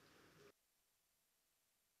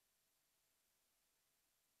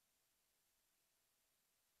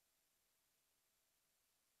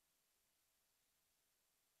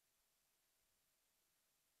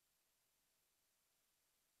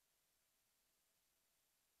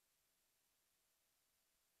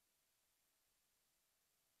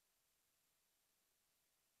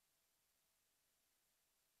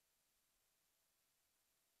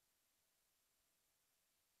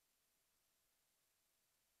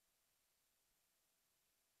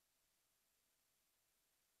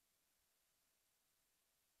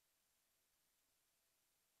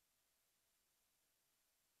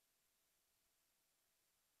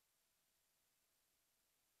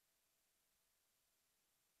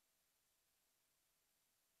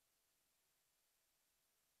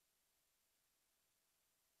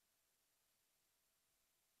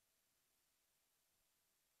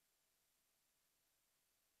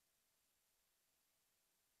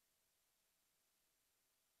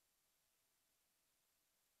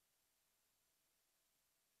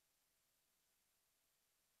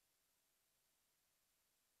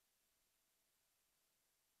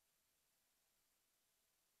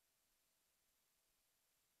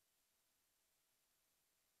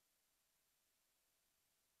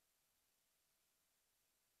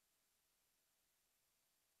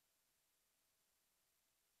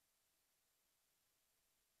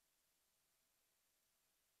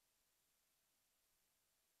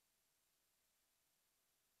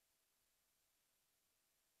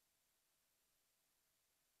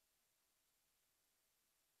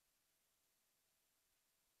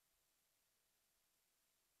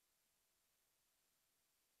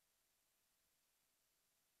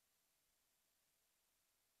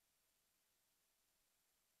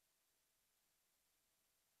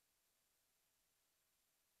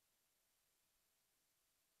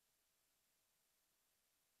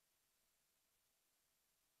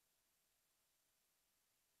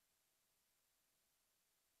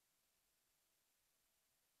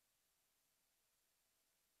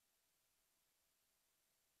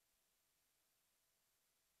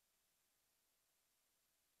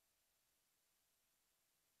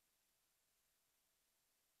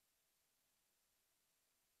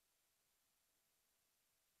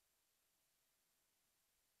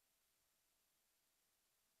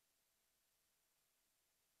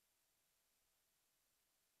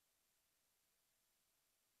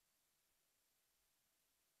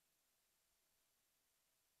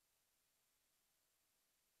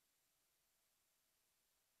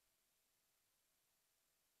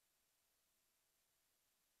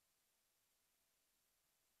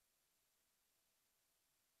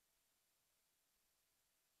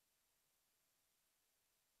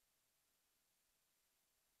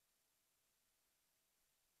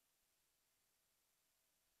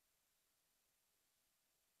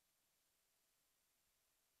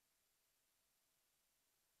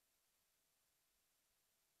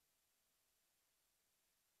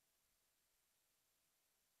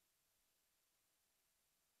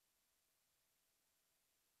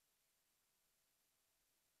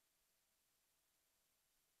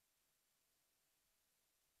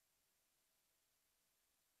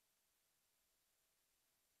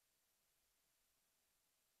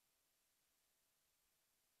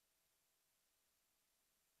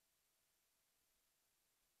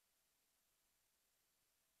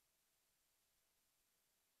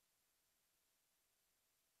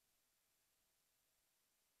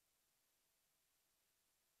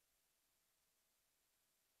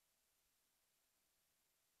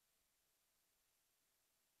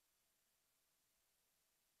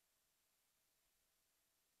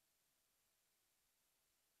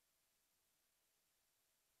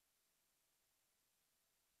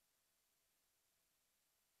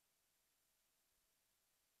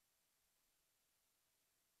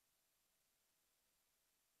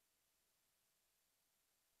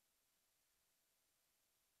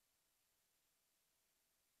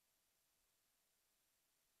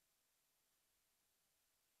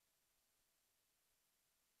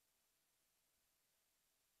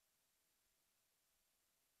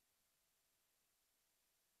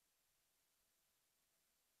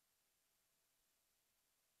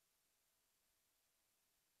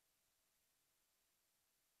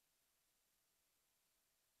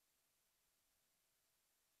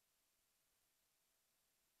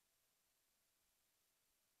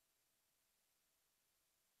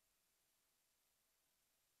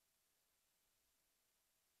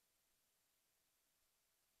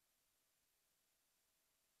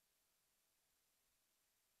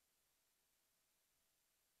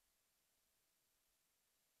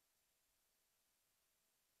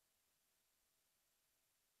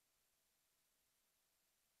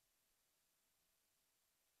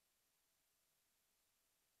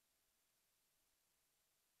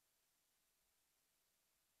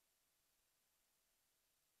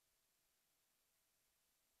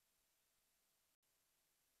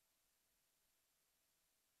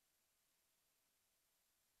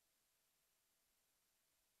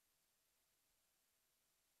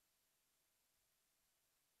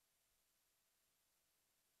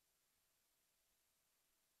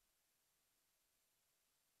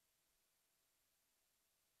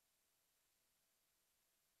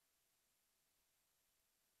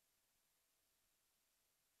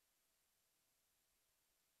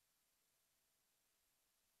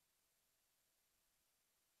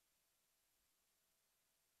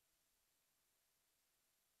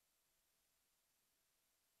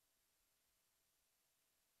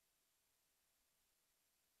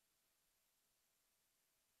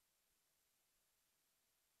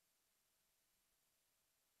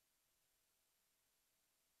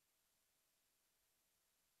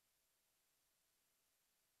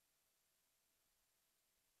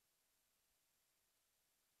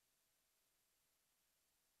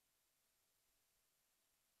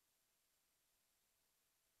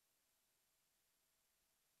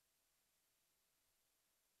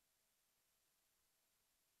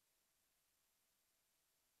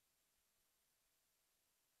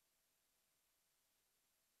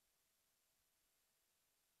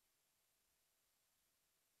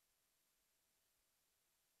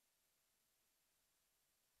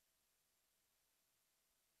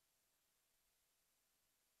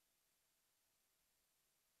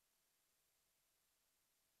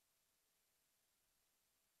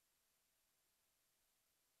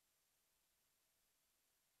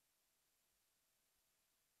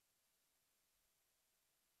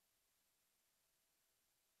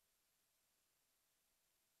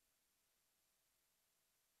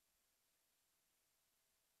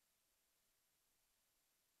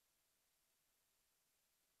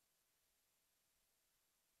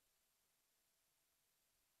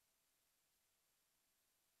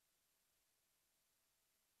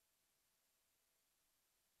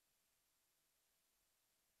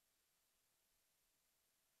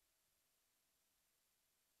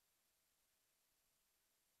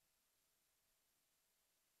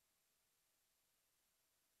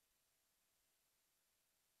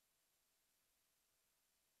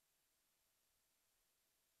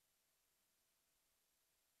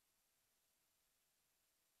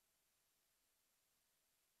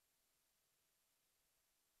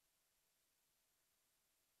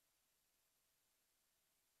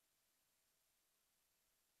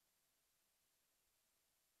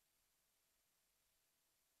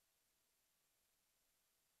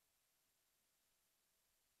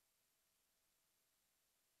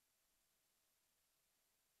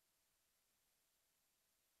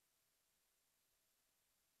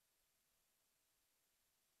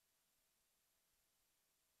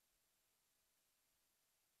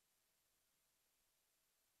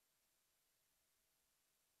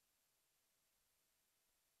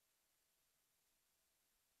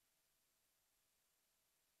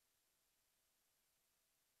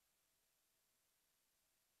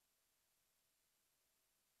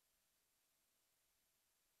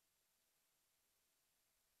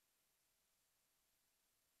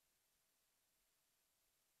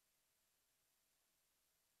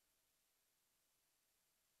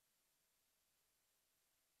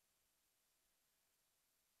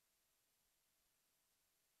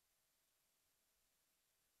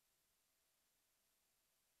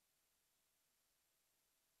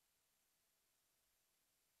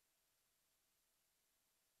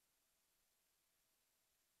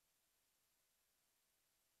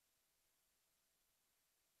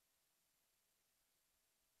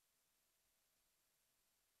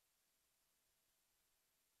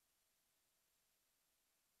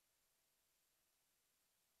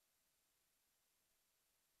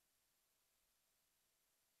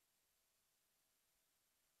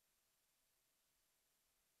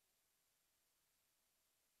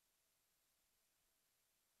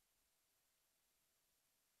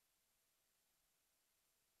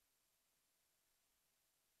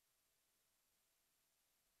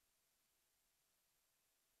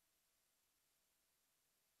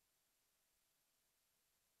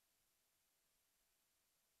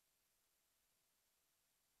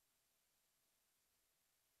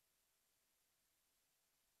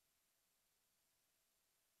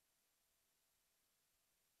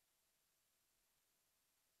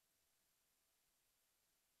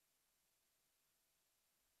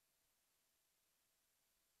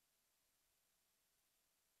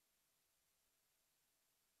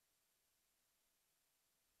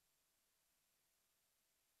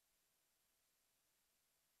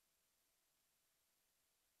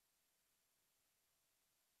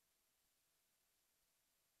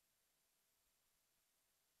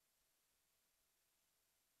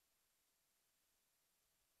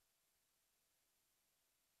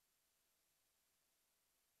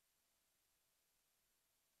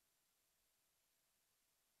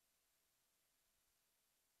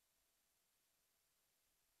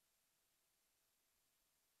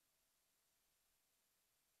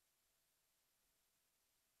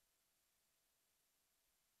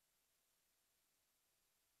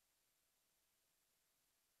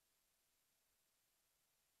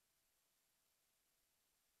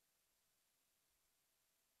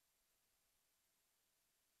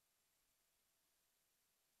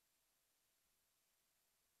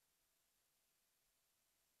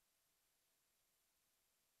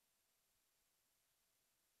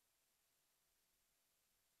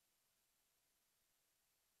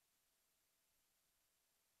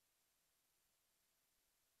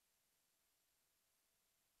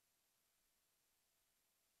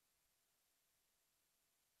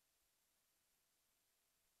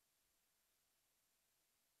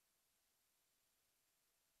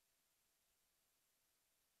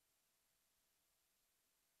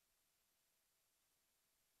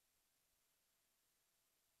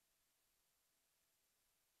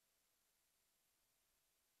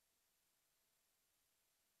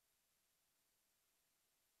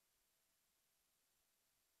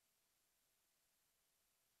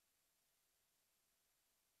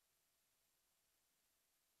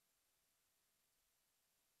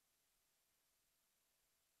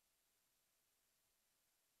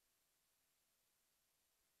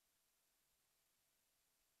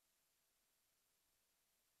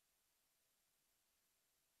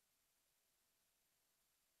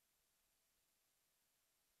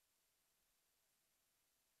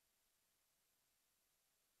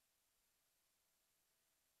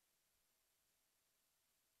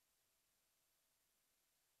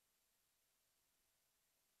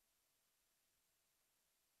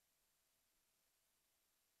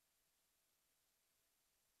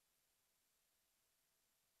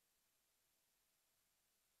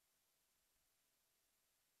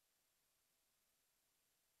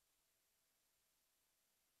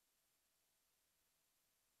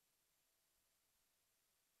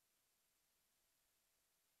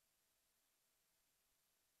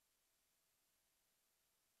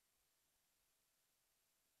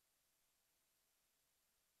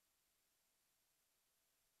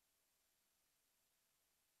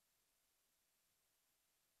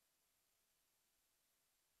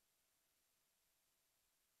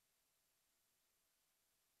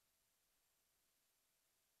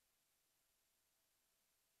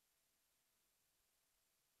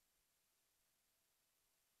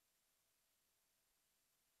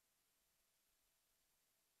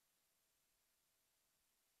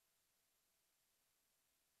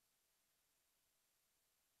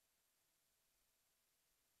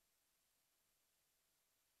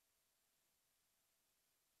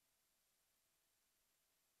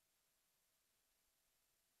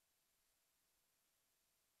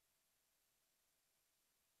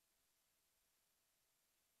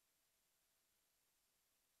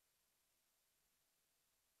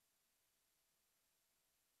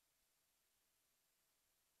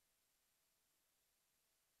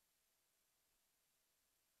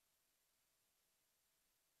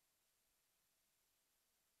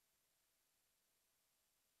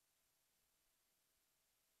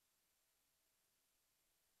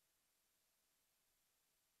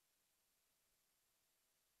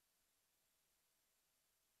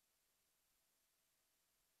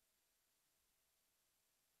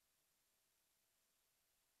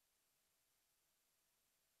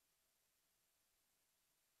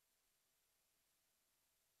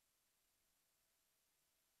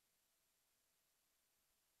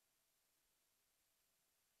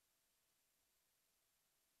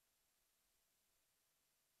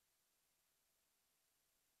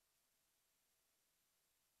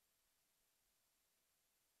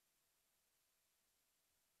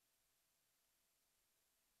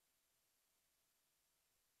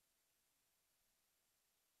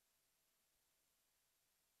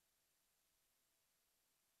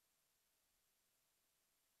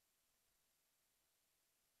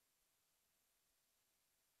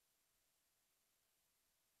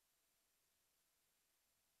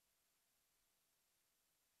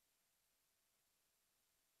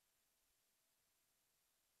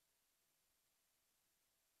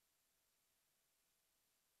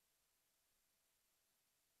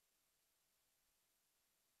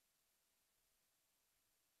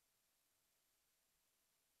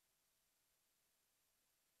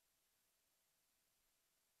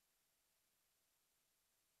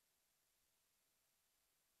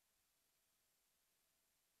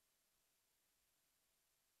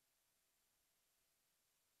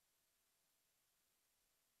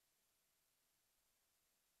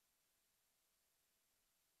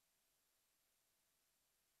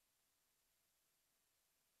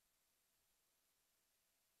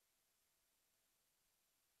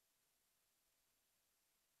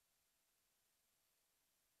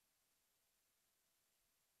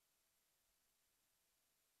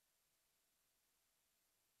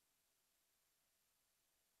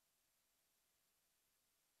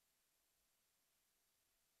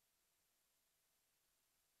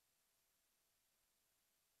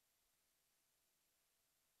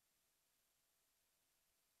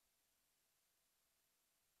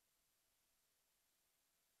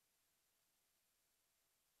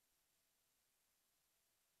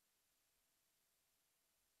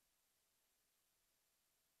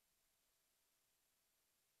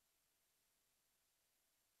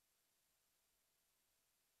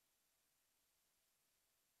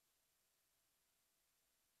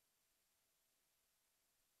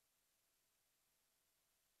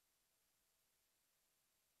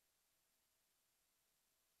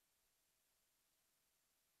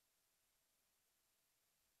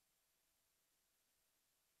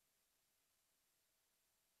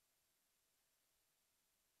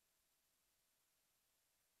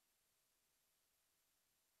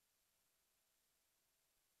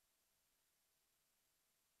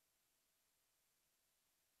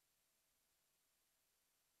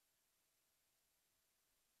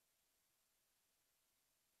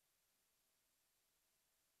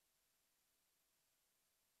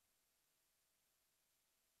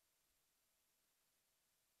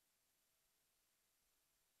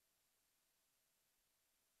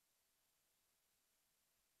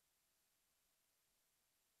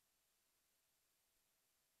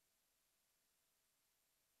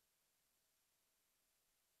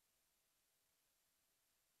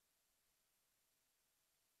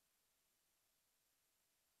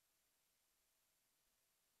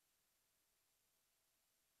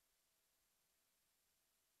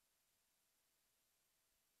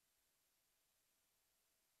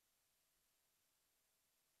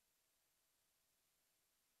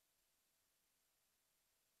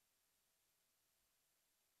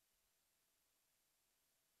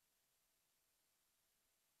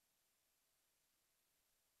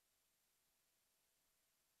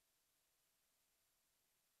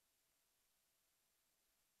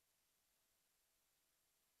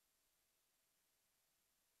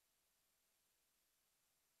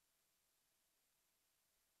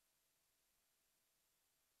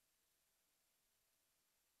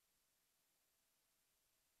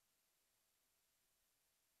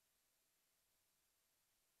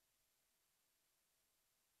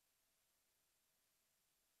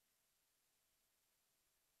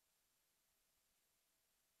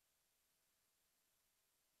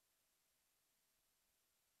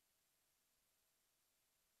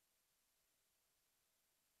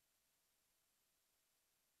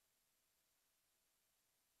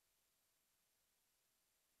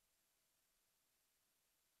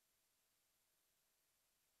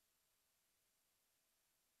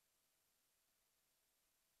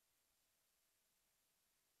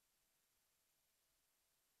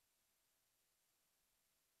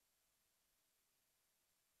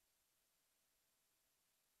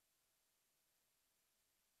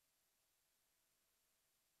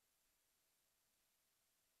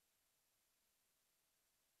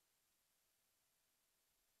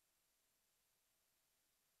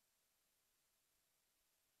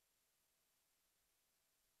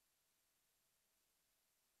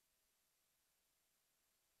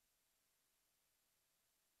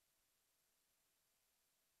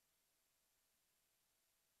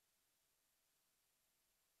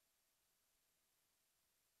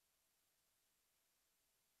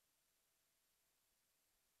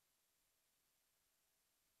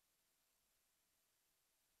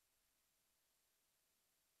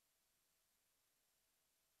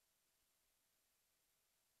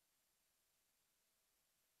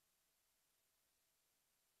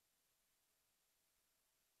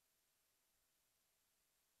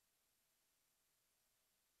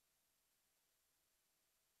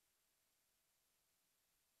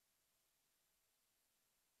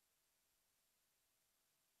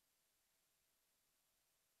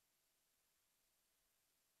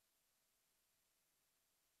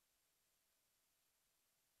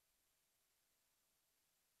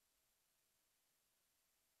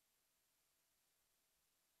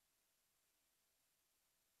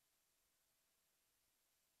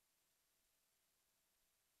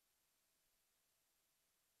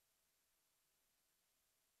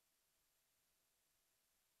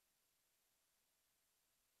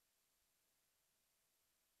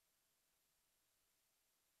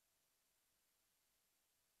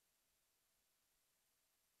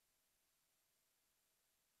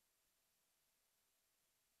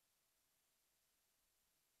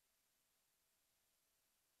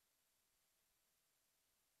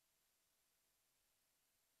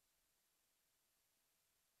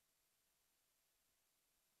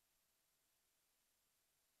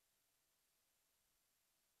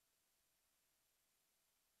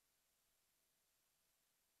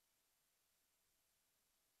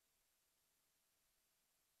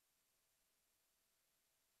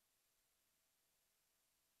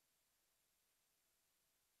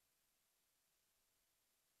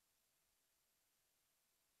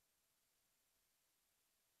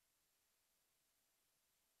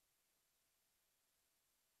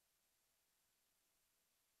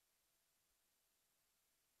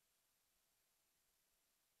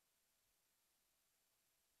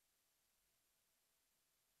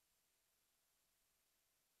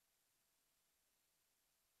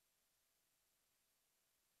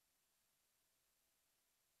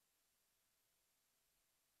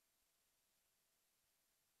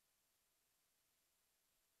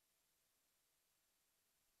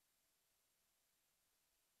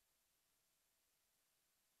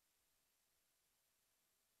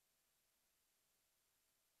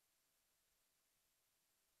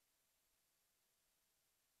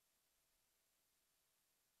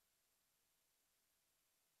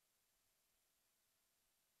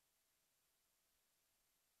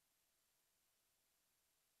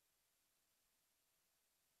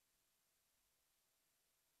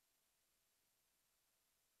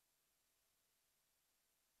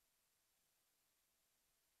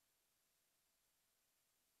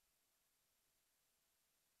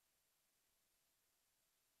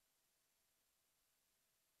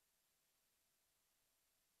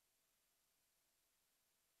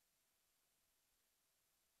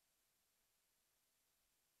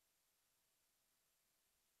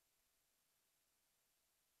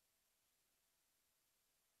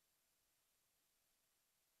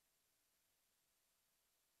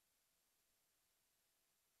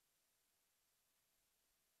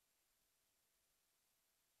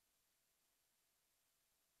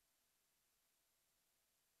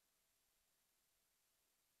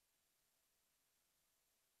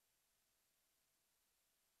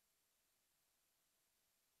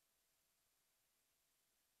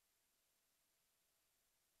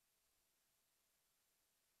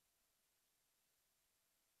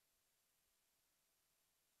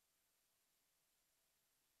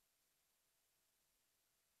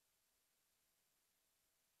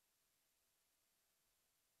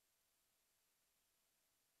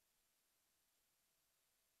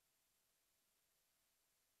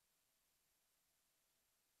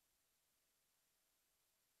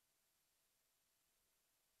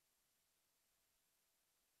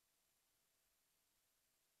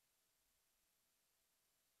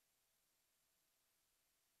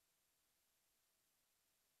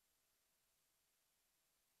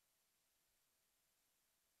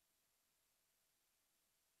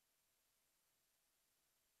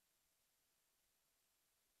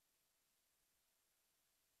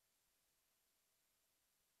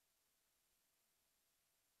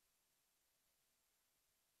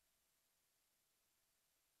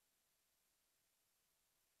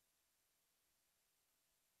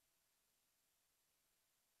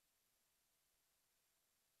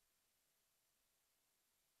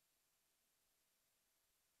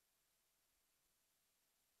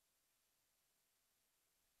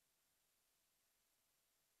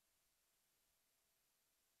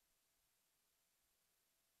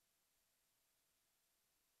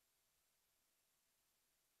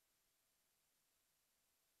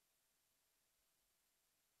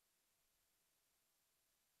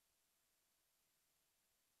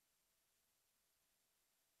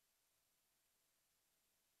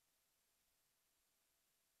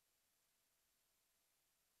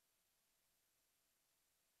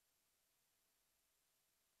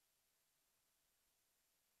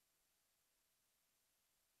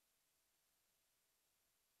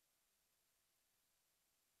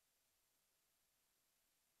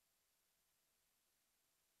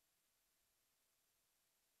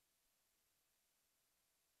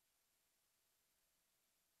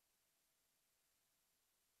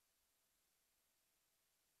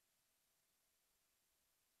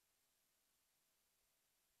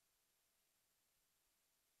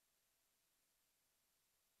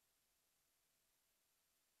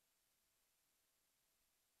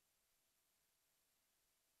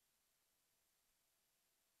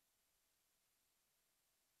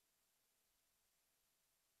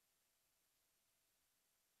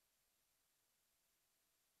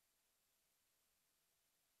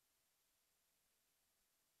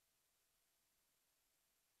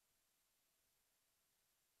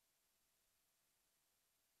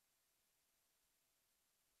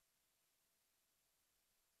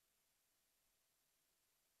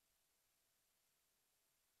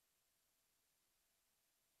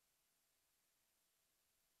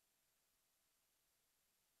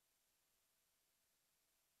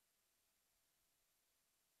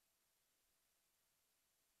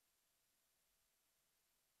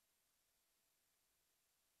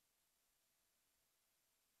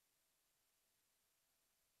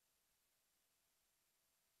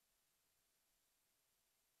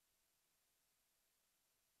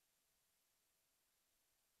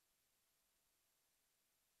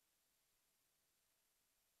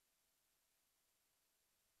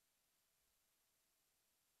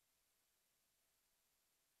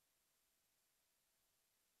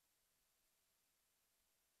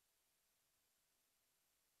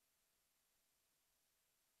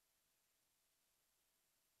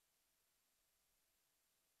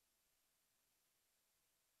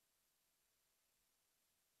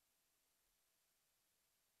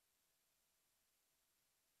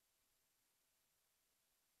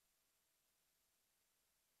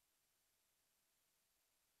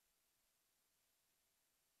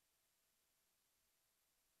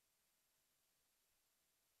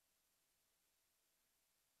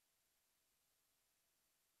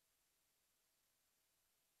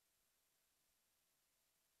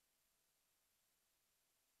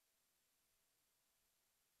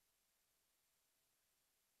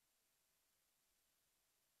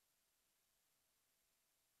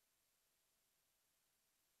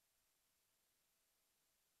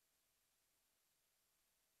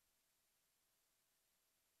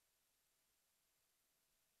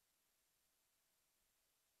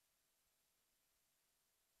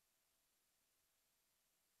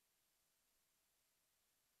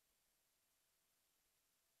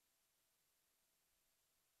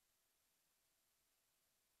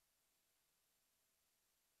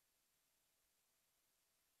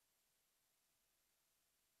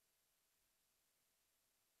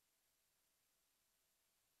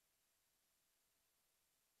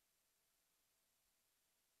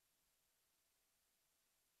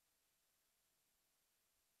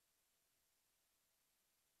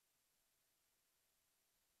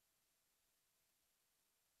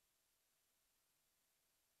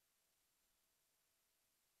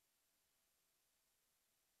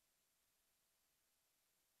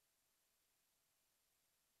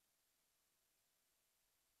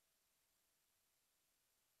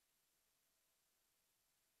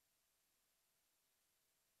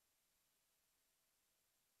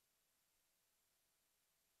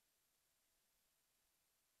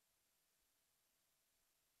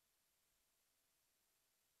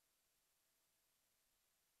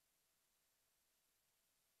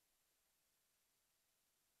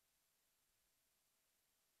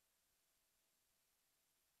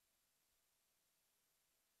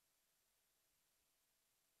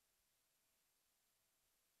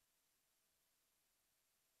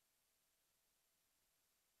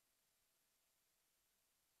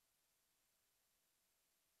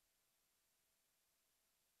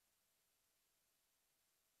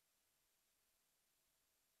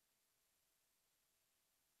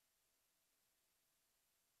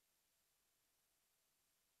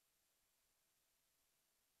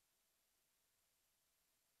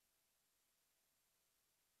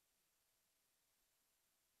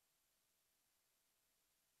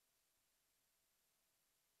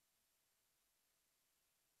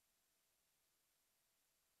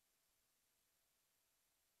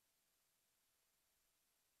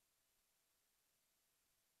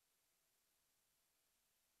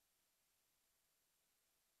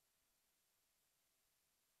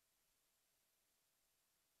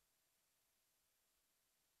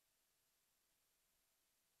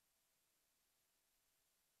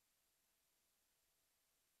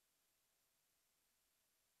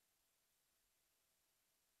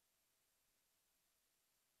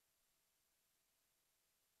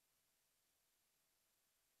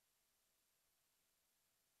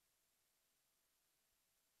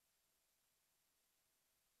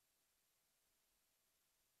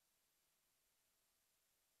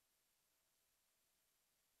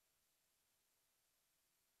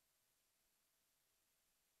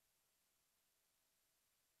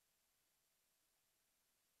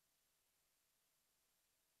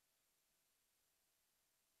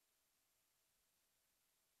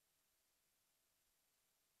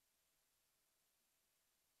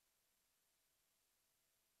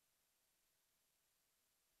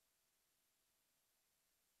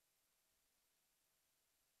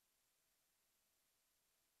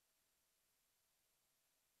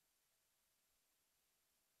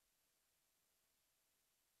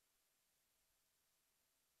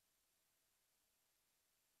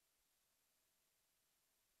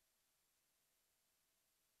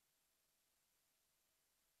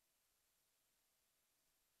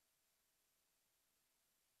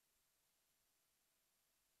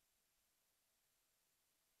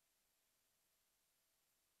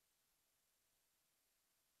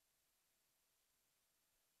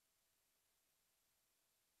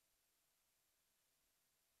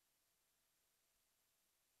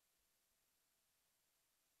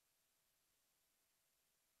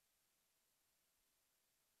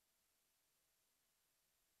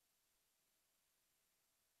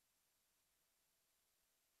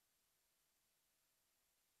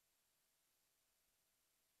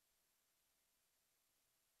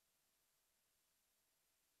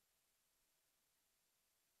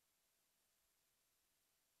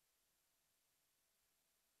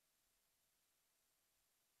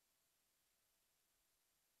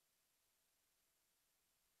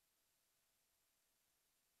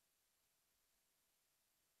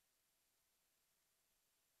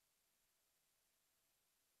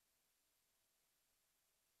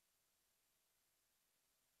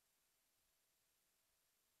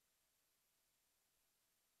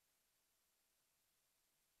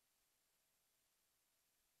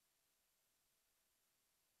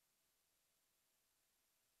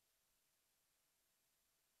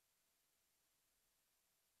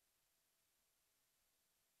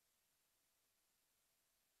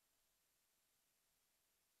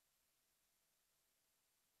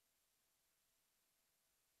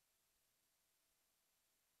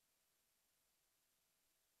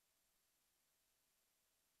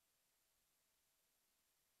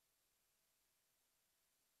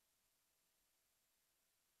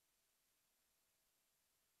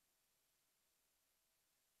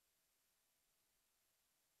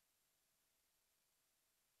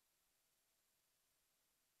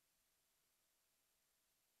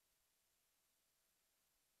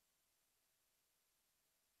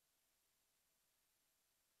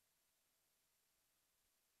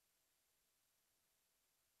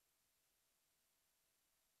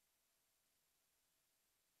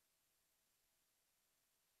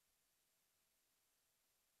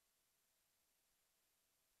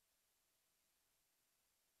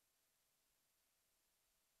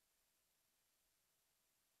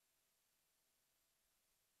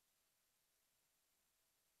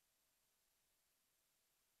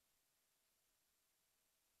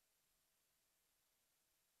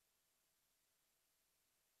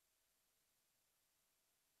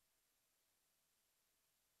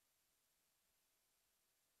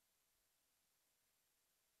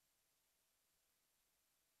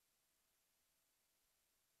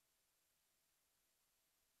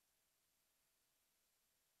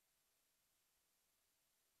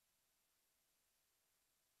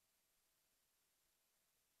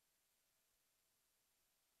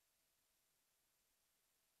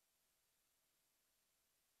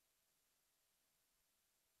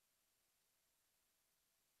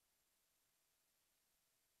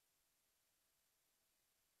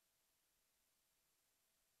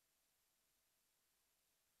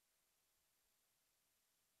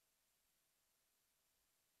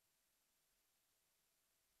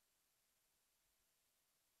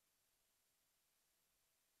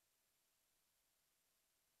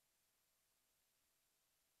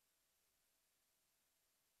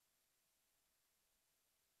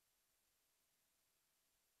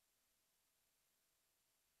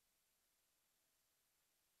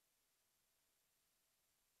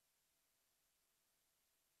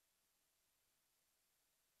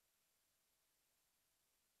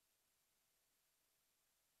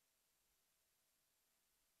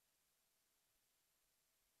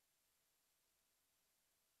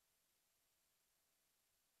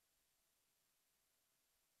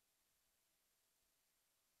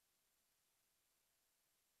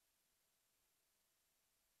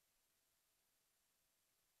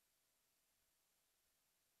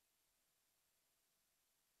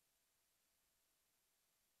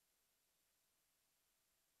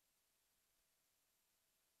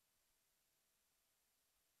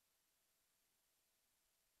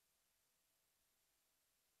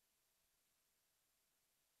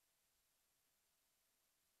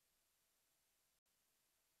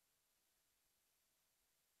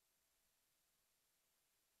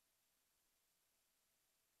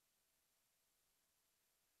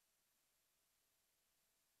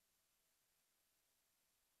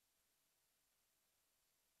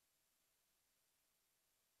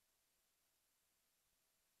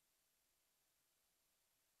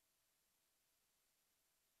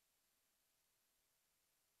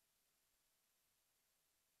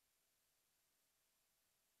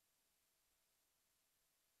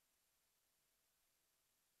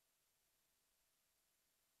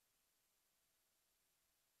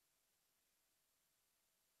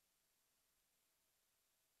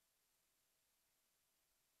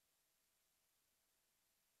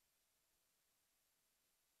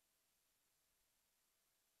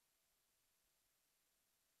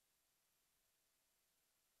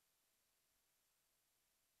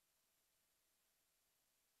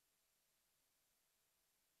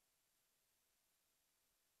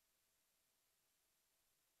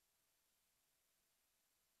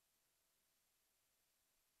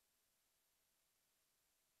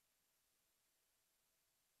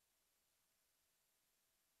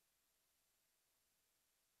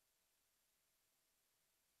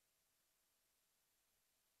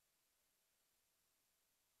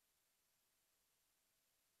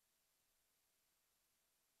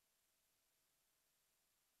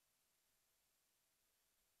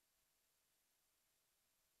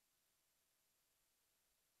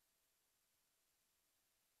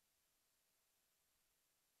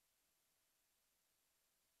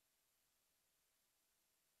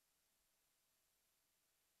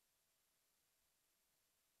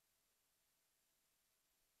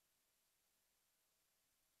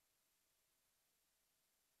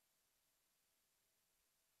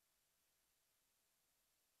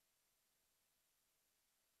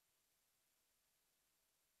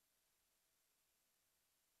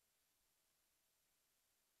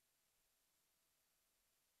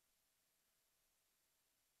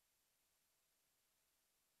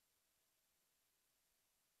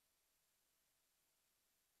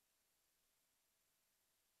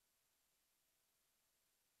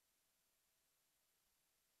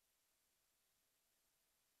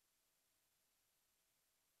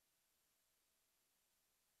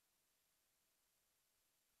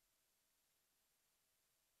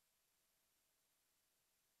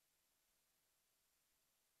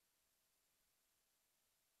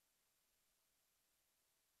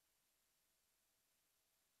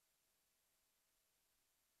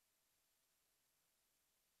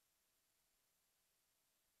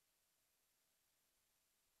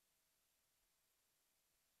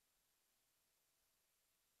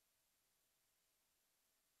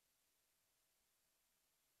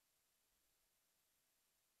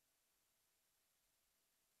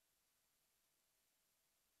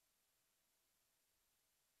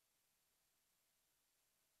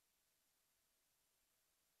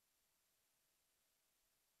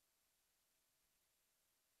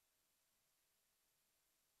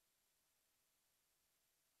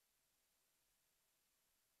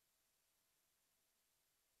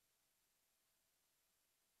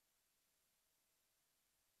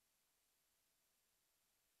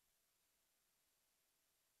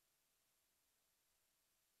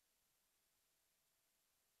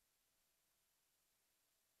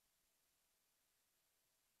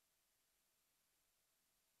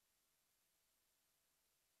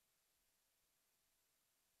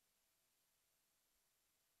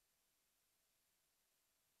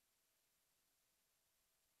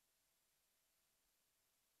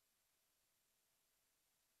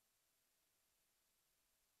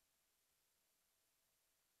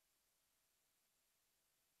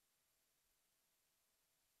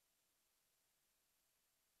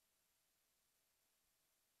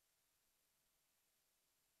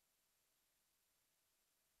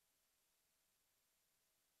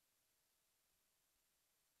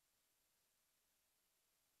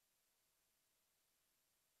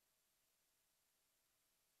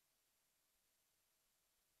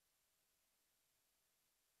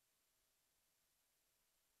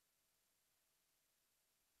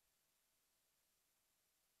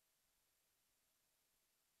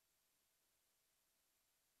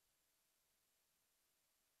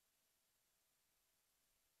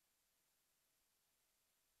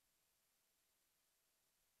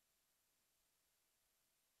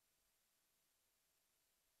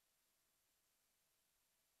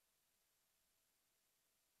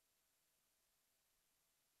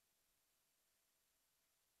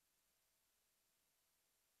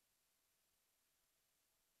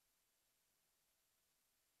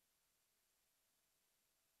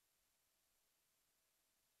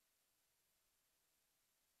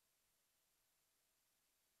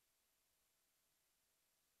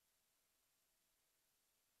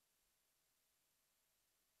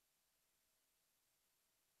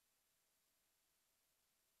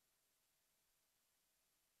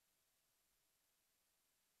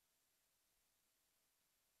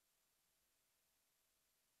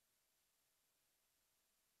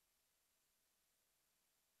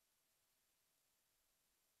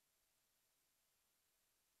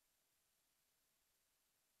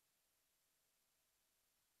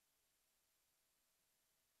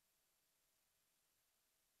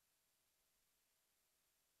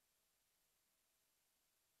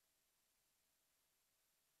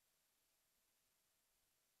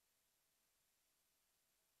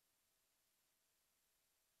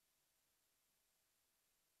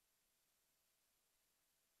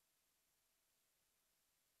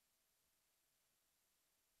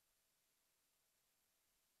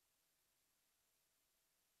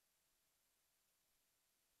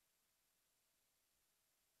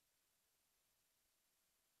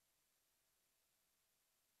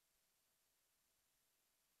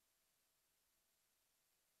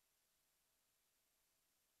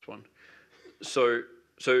 one. So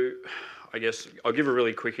I guess I'll give a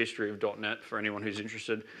really quick history of .NET for anyone who's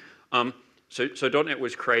interested. So .NET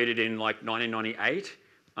was created in like 1998,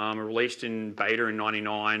 released in beta in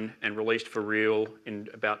 99, and released for real in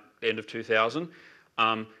about the end of 2000.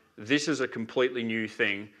 This is a completely new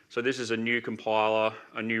thing. So this is a new compiler,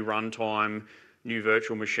 a new runtime, new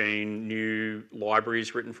virtual machine, new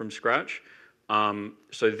libraries written from scratch.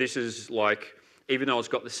 So this is like, even though it's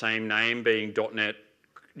got the same name being .NET,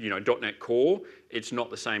 .NET Core, it's not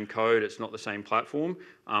the same code, it's not the same platform.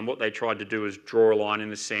 What they tried to do is draw a line in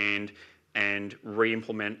the sand and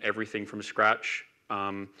re-implement everything from scratch,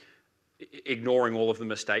 ignoring all of the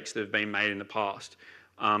mistakes that have been made in the past.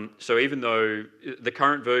 So even though the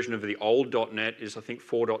current version of the old .NET is, I think,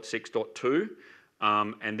 4.6.2,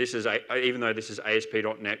 and this is even though this is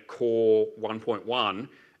ASP.NET Core 1.1,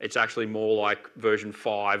 it's actually more like version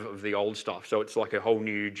 5 of the old stuff. So it's like a whole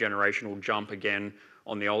new generational jump again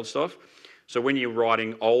on the old stuff. So when you're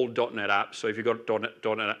writing old .NET apps, so if you've got .NET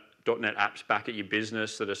apps back at your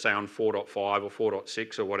business that are say on 4.5 or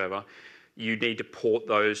 4.6 or whatever, you need to port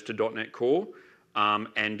those to .NET Core.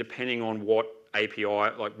 And depending on what API,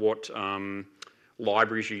 like what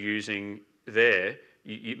libraries you're using there,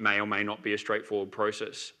 it may or may not be a straightforward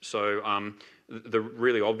process. So the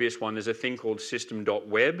really obvious one, there's a thing called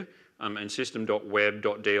system.web, and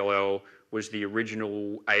system.web.dll was the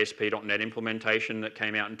original ASP.NET implementation that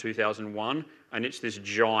came out in 2001, and it's this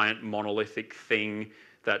giant monolithic thing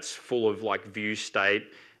that's full of like view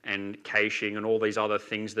state and caching and all these other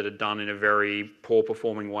things that are done in a very poor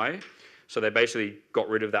performing way. So they basically got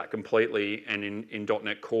rid of that completely, and in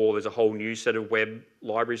 .NET Core there's a whole new set of web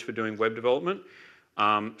libraries for doing web development.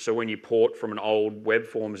 So when you port from an old web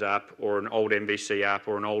forms app or an old MVC app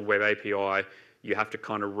or an old web API, you have to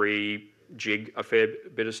kind of rejig a fair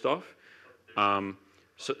bit of stuff. Python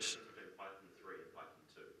 3 and Python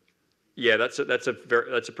 2. Yeah, that's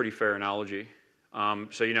a pretty fair analogy.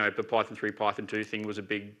 So the Python 3, Python 2 thing was a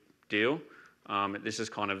big deal. This is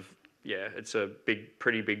kind of, it's a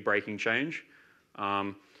pretty big breaking change.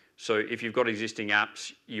 So if you've got existing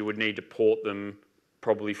apps, you would need to port them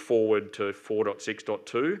probably forward to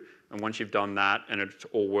 4.6.2, and once you've done that and it's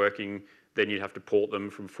all working, then you'd have to port them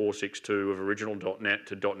from 4.6.2 of original .NET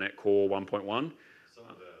to .NET Core 1.1. Some of our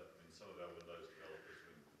Windows developers,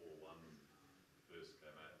 when Core 1 first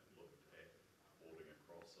came out, looked at porting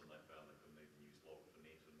across, and they found they couldn't even use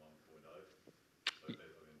log4net in 1.0. So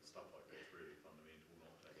stuff like that's really fundamental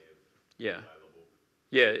not to have available.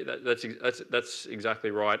 Yeah, that's exactly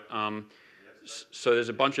right. So there's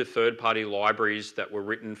a bunch of third-party libraries that were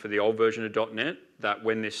written for the old version of .NET that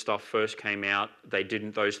when this stuff first came out,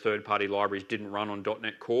 those third-party libraries didn't run on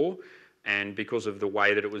 .NET Core, and because of the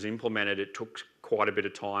way that it was implemented, it took quite a bit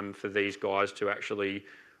of time for these guys to actually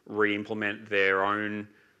re-implement their own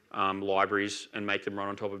libraries and make them run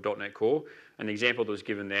on top of .NET Core. An example that was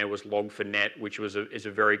given there was Log4Net, which is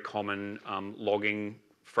a very common logging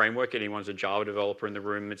framework. Anyone's a Java developer in the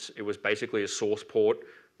room, it was basically a source port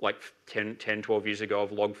like 10, 12 years ago of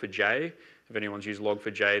Log4j. If anyone's used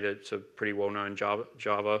Log4j, that's a pretty well-known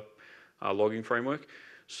Java logging framework.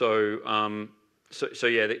 So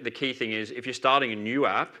yeah, the key thing is if you're starting a new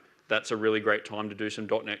app, that's a really great time to do some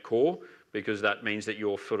 .NET Core, because that means that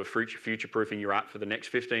you're sort of future-proofing your app for the next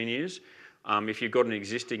 15 years. If you've got an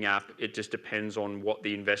existing app, it just depends on what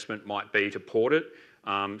the investment might be to port it.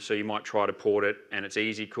 So you might try to port it and it's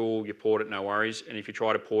easy, cool, you port it, no worries. And if you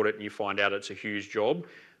try to port it and you find out it's a huge job,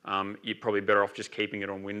 you're probably better off just keeping it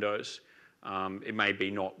on Windows. It may be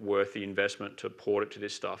not worth the investment to port it to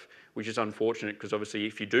this stuff, which is unfortunate because obviously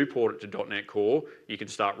if you do port it to .NET Core, you can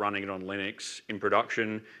start running it on Linux in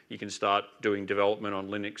production, you can start doing development on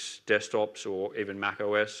Linux desktops or even Mac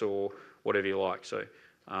OS or whatever you like. So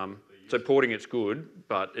porting it's good,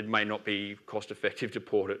 but it may not be cost effective to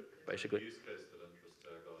port it, basically. The use case that interests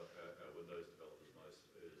our Windows developers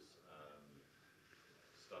most is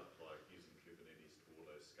stuff like using Kubernetes to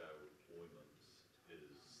auto-scale deployments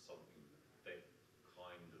is something, that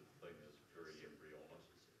kind of thing is very embryonic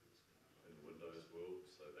in the Windows world,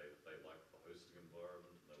 so they like the hosting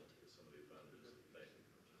environment and they want to get some of the advantages of that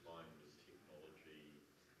kind of technology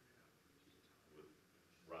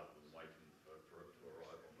rather than waiting for it to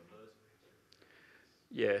arrive on Windows.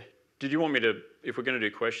 Yeah. Did you want me to, if we're going to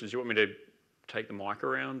do questions, do you want me to take the mic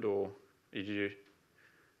around, or did you?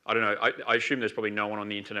 I don't know. I assume there's probably no one on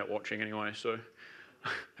the internet watching anyway, so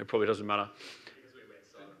it probably doesn't matter. Because we went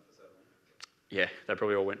silent for so long. Yeah, they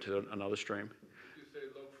probably all went to another stream. Did you say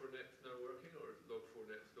Log4net's now working, or is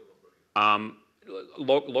Log4net still not working?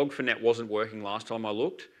 Log4net wasn't working last time I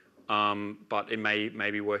looked. but it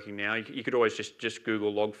may be working now. You could always just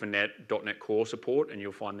Google log4net .NET Core support, and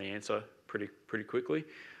you'll find the answer pretty quickly.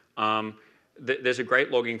 There's a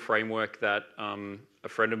great logging framework that a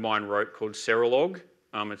friend of mine wrote called Serolog.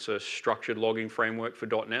 It's a structured logging framework for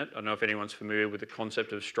 .NET. I don't know if anyone's familiar with the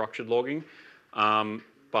concept of structured logging,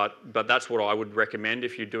 but that's what I would recommend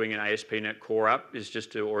if you're doing an ASP.NET Core app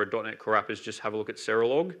or a .NET Core app is just have a look at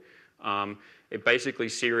Serolog. It basically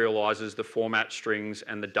serializes the format strings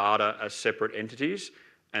and the data as separate entities,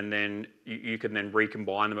 and then you can then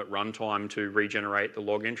recombine them at runtime to regenerate the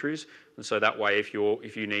log entries. And so that way, if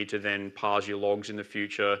you need to then parse your logs in the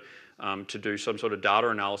future to do some sort of data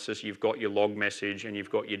analysis, you've got your log message and you've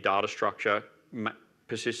got your data structure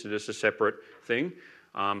persisted as a separate thing.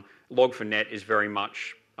 Log4net is very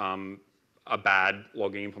much a bad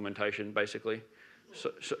logging implementation, basically.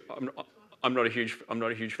 So I'm not a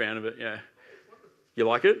huge fan of it. Yeah, you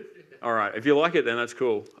like it? All right. If you like it, then that's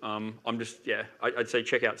cool. I'd say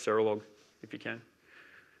check out Serolog if you can.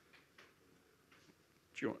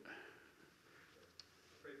 Do you want?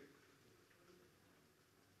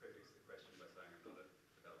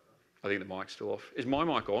 I think the mic's still off. Is my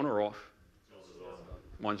mic on or off?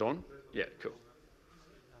 Mine's on? Yeah, cool.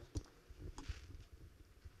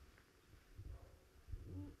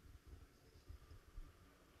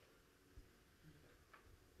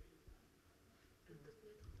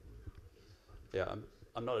 Yeah,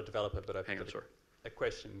 I'm not a developer, but I've Hang on, got sorry. a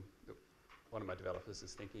question that one of my developers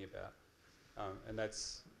is thinking about, and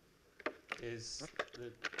that's, is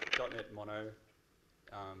the .NET Mono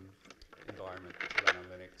environment to run on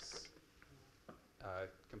Linux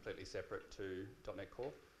completely separate to .NET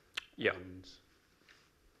Core? Yeah. And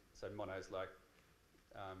so Mono's like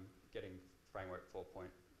getting framework 4 point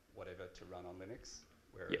whatever to run on Linux,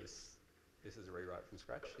 whereas this is a rewrite from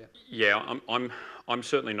scratch. Yeah. Yeah, I'm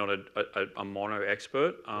certainly not a Mono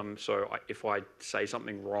expert. So if I say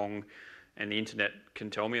something wrong, and the internet can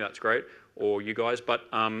tell me, that's great, or you guys. But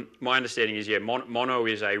my understanding is, Mono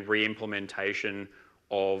is a re-implementation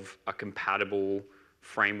of a compatible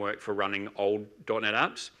framework for running old .NET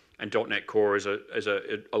apps, and .NET Core is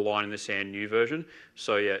a line in the sand new version.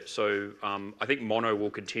 So I think Mono will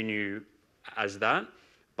continue as that.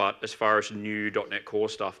 But as far as new .NET Core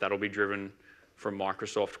stuff, that'll be driven from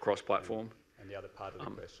Microsoft cross-platform. And the other part of the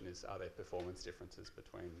question is, are there performance differences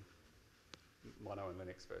between Mono and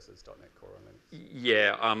Linux versus .NET Core on Linux?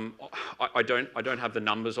 Yeah, I don't have the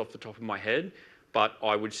numbers off the top of my head, but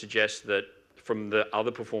I would suggest that from the other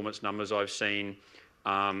performance numbers I've seen,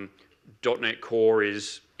 .NET Core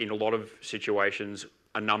is, in a lot of situations,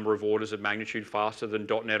 a number of orders of magnitude faster than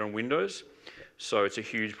 .NET on Windows. So it's a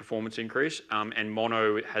huge performance increase, and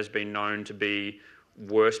Mono has been known to be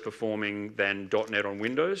worse performing than .NET on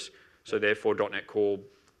Windows. So therefore, .NET Core,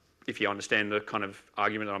 if you understand the kind of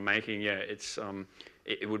argument that I'm making,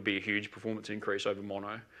 it would be a huge performance increase over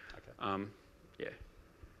Mono. Okay. Yeah.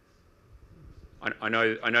 I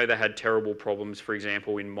know they had terrible problems, for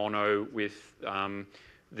example, in Mono with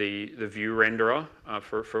the view renderer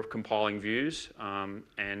for compiling views,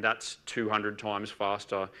 and that's 200 times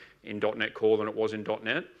faster in .NET Core than it was in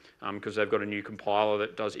 .NET, because they've got a new compiler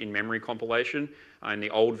that does in-memory compilation, and the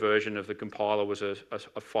old version of the compiler was a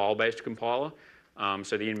file-based compiler.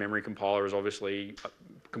 So the in-memory compiler is obviously,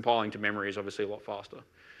 compiling to memory is obviously a lot faster.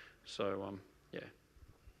 So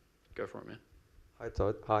go for it, man. Hi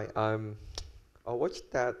Todd. Hi. I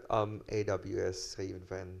watched that AWS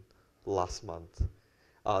event last month.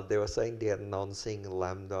 They were saying they're announcing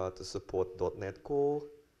Lambda to support .NET Core.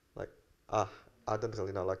 I don't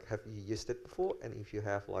really know. Have you used it before? And if you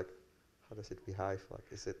have, how does it behave?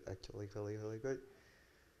 Is it actually really, really good?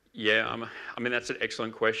 Yeah, I mean, that's an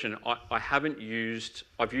excellent question. I've used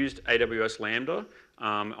AWS Lambda.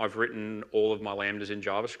 I've written all of my Lambdas in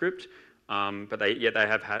JavaScript, but they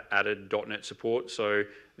have added .NET support. So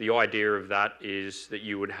the idea of that is that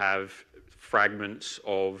you would have fragments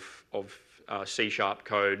of C#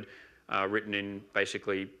 code written in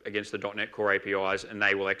basically against the .NET Core APIs, and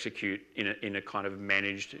they will execute in a kind of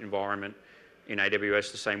managed environment in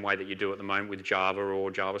AWS the same way that you do at the moment with Java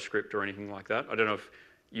or JavaScript or anything like that. I don't know if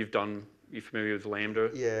you're familiar with Lambda?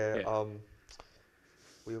 Yeah.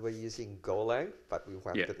 We were using Golang, but we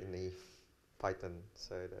wrapped it in the Python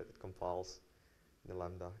so that it compiles in the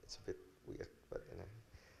Lambda. It's a bit weird, but anyway.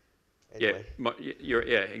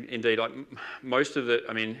 Yeah, indeed. Most of the,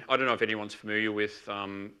 I don't know if anyone's familiar with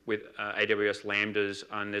AWS Lambdas,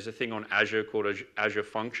 and there's a thing on Azure called Azure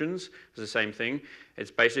Functions. It's the same thing.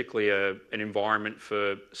 It's basically an environment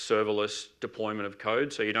for serverless deployment of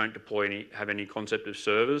code. So you don't have any concept of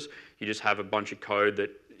servers. You just have a bunch of code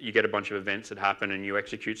that you get a bunch of events that happen and you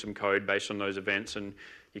execute some code based on those events, and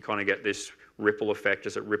you kind of get this ripple effect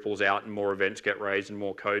as it ripples out and more events get raised and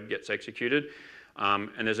more code gets executed.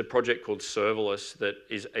 And there's a project called Serverless that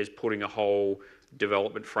is putting a whole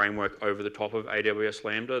development framework over the top of AWS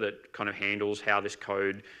Lambda that kind of handles how this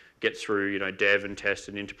code gets through, dev and test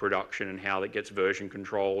and into production, and how that gets version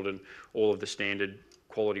controlled and all of the standard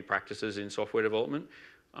quality practices in software development.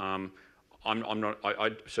 I've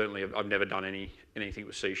never done anything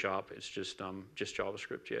with C#. It's just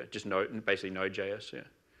JavaScript, yeah, just basically Node.js, yeah.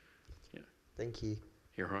 Thank you.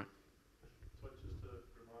 You're right. So just a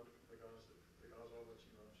reminder for the guys are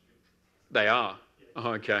watching live stream. They are? Yeah.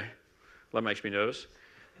 Oh, okay. That makes me nervous.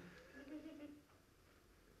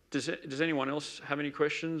 Does anyone else have any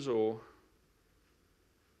questions, or?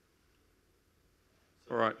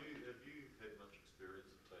 So all right. Have you had much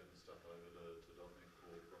experience of taking stuff over to .NET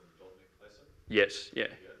Core from .NET Classic? Yes,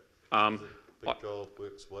 yeah. The job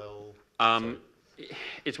works well.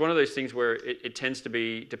 It's one of those things where it tends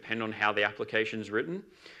to depend on how the application's written.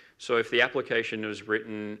 So if the application is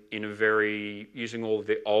written in using all of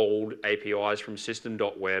the old APIs from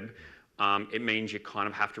system.web, it means you kind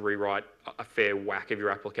of have to rewrite a fair whack of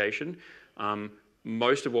your application.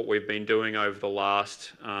 Most of what we've been doing over the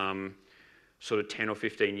last sort of 10 or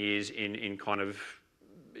 15 years in kind of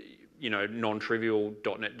non-trivial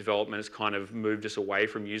 .NET development has kind of moved us away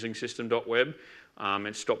from using system.web.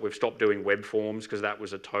 We've stopped doing web forms because that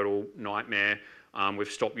was a total nightmare.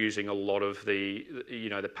 We've stopped using a lot of the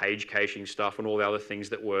page caching stuff and all the other things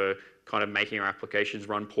that were kind of making our applications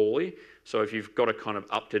run poorly. So if you've got a kind of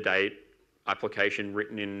up-to-date application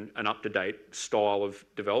written in an up-to-date style of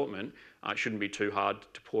development, it shouldn't be too hard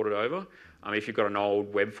to port it over. If you've got an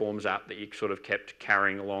old web forms app that you sort of kept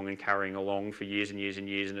carrying along for years and years and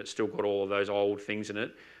years, and it's still got all of those old things in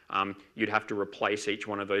it, you'd have to replace each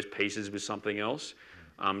one of those pieces with something else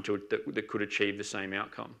that could achieve the same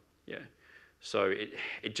outcome. Yeah. So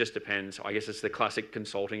it just depends. I guess it's the classic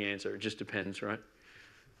consulting answer. It just depends, right?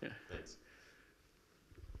 Yeah. Thanks.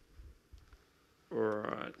 All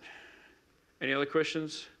right. Any other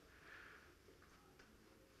questions?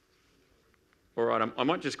 All right. I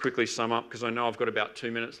might just quickly sum up because I know I've got about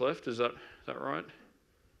 2 minutes left. Is that right?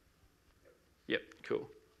 Yep. Cool.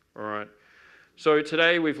 All right. So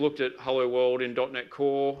today we've looked at Hello World in .NET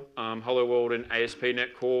Core, Hello World in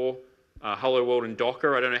ASP.NET Core, Hello World in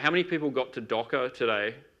Docker. I don't know. How many people got to Docker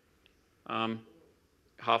today?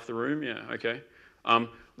 Half the room? Yeah, okay.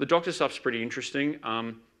 The Docker stuff's pretty interesting.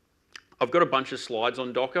 I've got a bunch of slides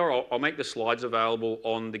on Docker. I'll make the slides available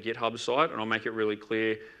on the GitHub site, and I'll make it really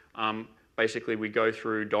clear. Basically, we go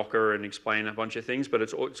through Docker and explain a bunch of things, but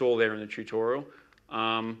it's all there in the tutorial.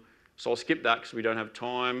 So I'll skip that because we don't have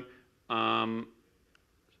time.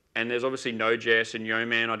 And there's obviously Node.js and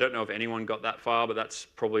Yeoman. I don't know if anyone got that far, but that's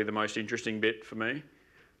probably the most interesting bit for me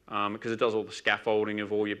because it does all the scaffolding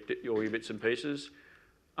of all your bits and pieces.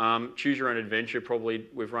 Choose your own adventure, probably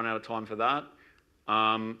we've run out of time for that.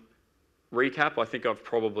 Recap, I think I've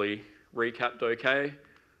probably recapped okay.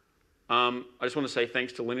 I just want to say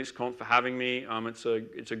thanks to LinuxConf for having me.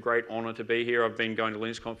 It's a great honor to be here. I've been going to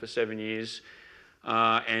LinuxConf for 7 years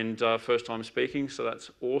and first time speaking, so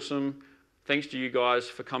that's awesome. Thanks to you guys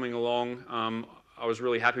for coming along. I was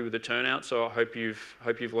really happy with the turnout, so I hope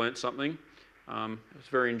you've learnt something. It's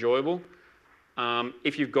very enjoyable.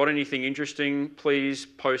 If you've got anything interesting, please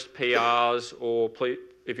post PRs, or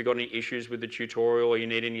if you've got any issues with the tutorial or you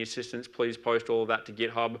need any assistance, please post all of that to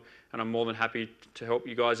GitHub, and I'm more than happy to help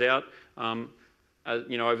you guys out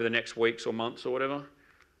over the next weeks or months or whatever.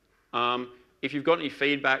 If you've got any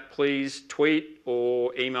feedback, please tweet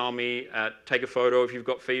or email me take a photo if you've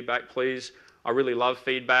got feedback, please. I really love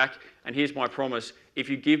feedback. And here's my promise. If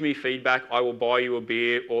you give me feedback, I will buy you a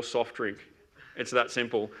beer or soft drink. It's that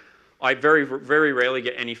simple. I very, very rarely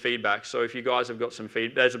get any feedback. So if you guys have got some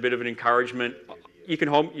feedback, there's a bit of an encouragement. You can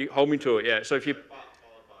hold me to it, yeah. So if you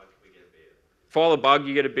file a bug,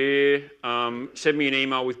 you get a beer. Send me an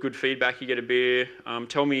email with good feedback, you get a beer.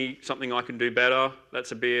 Tell me something I can do better.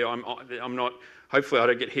 That's a beer. I'm not. Hopefully, I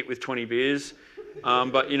don't get hit with 20 beers.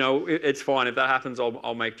 But it's fine. If that happens,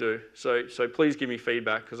 I'll make do. So please give me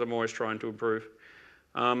feedback because I'm always trying to improve.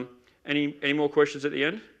 Any more questions at the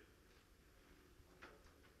end?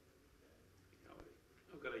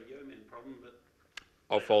 I've got a Yeoman problem, but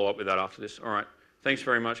I'll follow up with that after this. All right. Thanks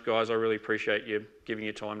very much, guys. I really appreciate you giving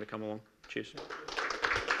your time to come along. Cheers.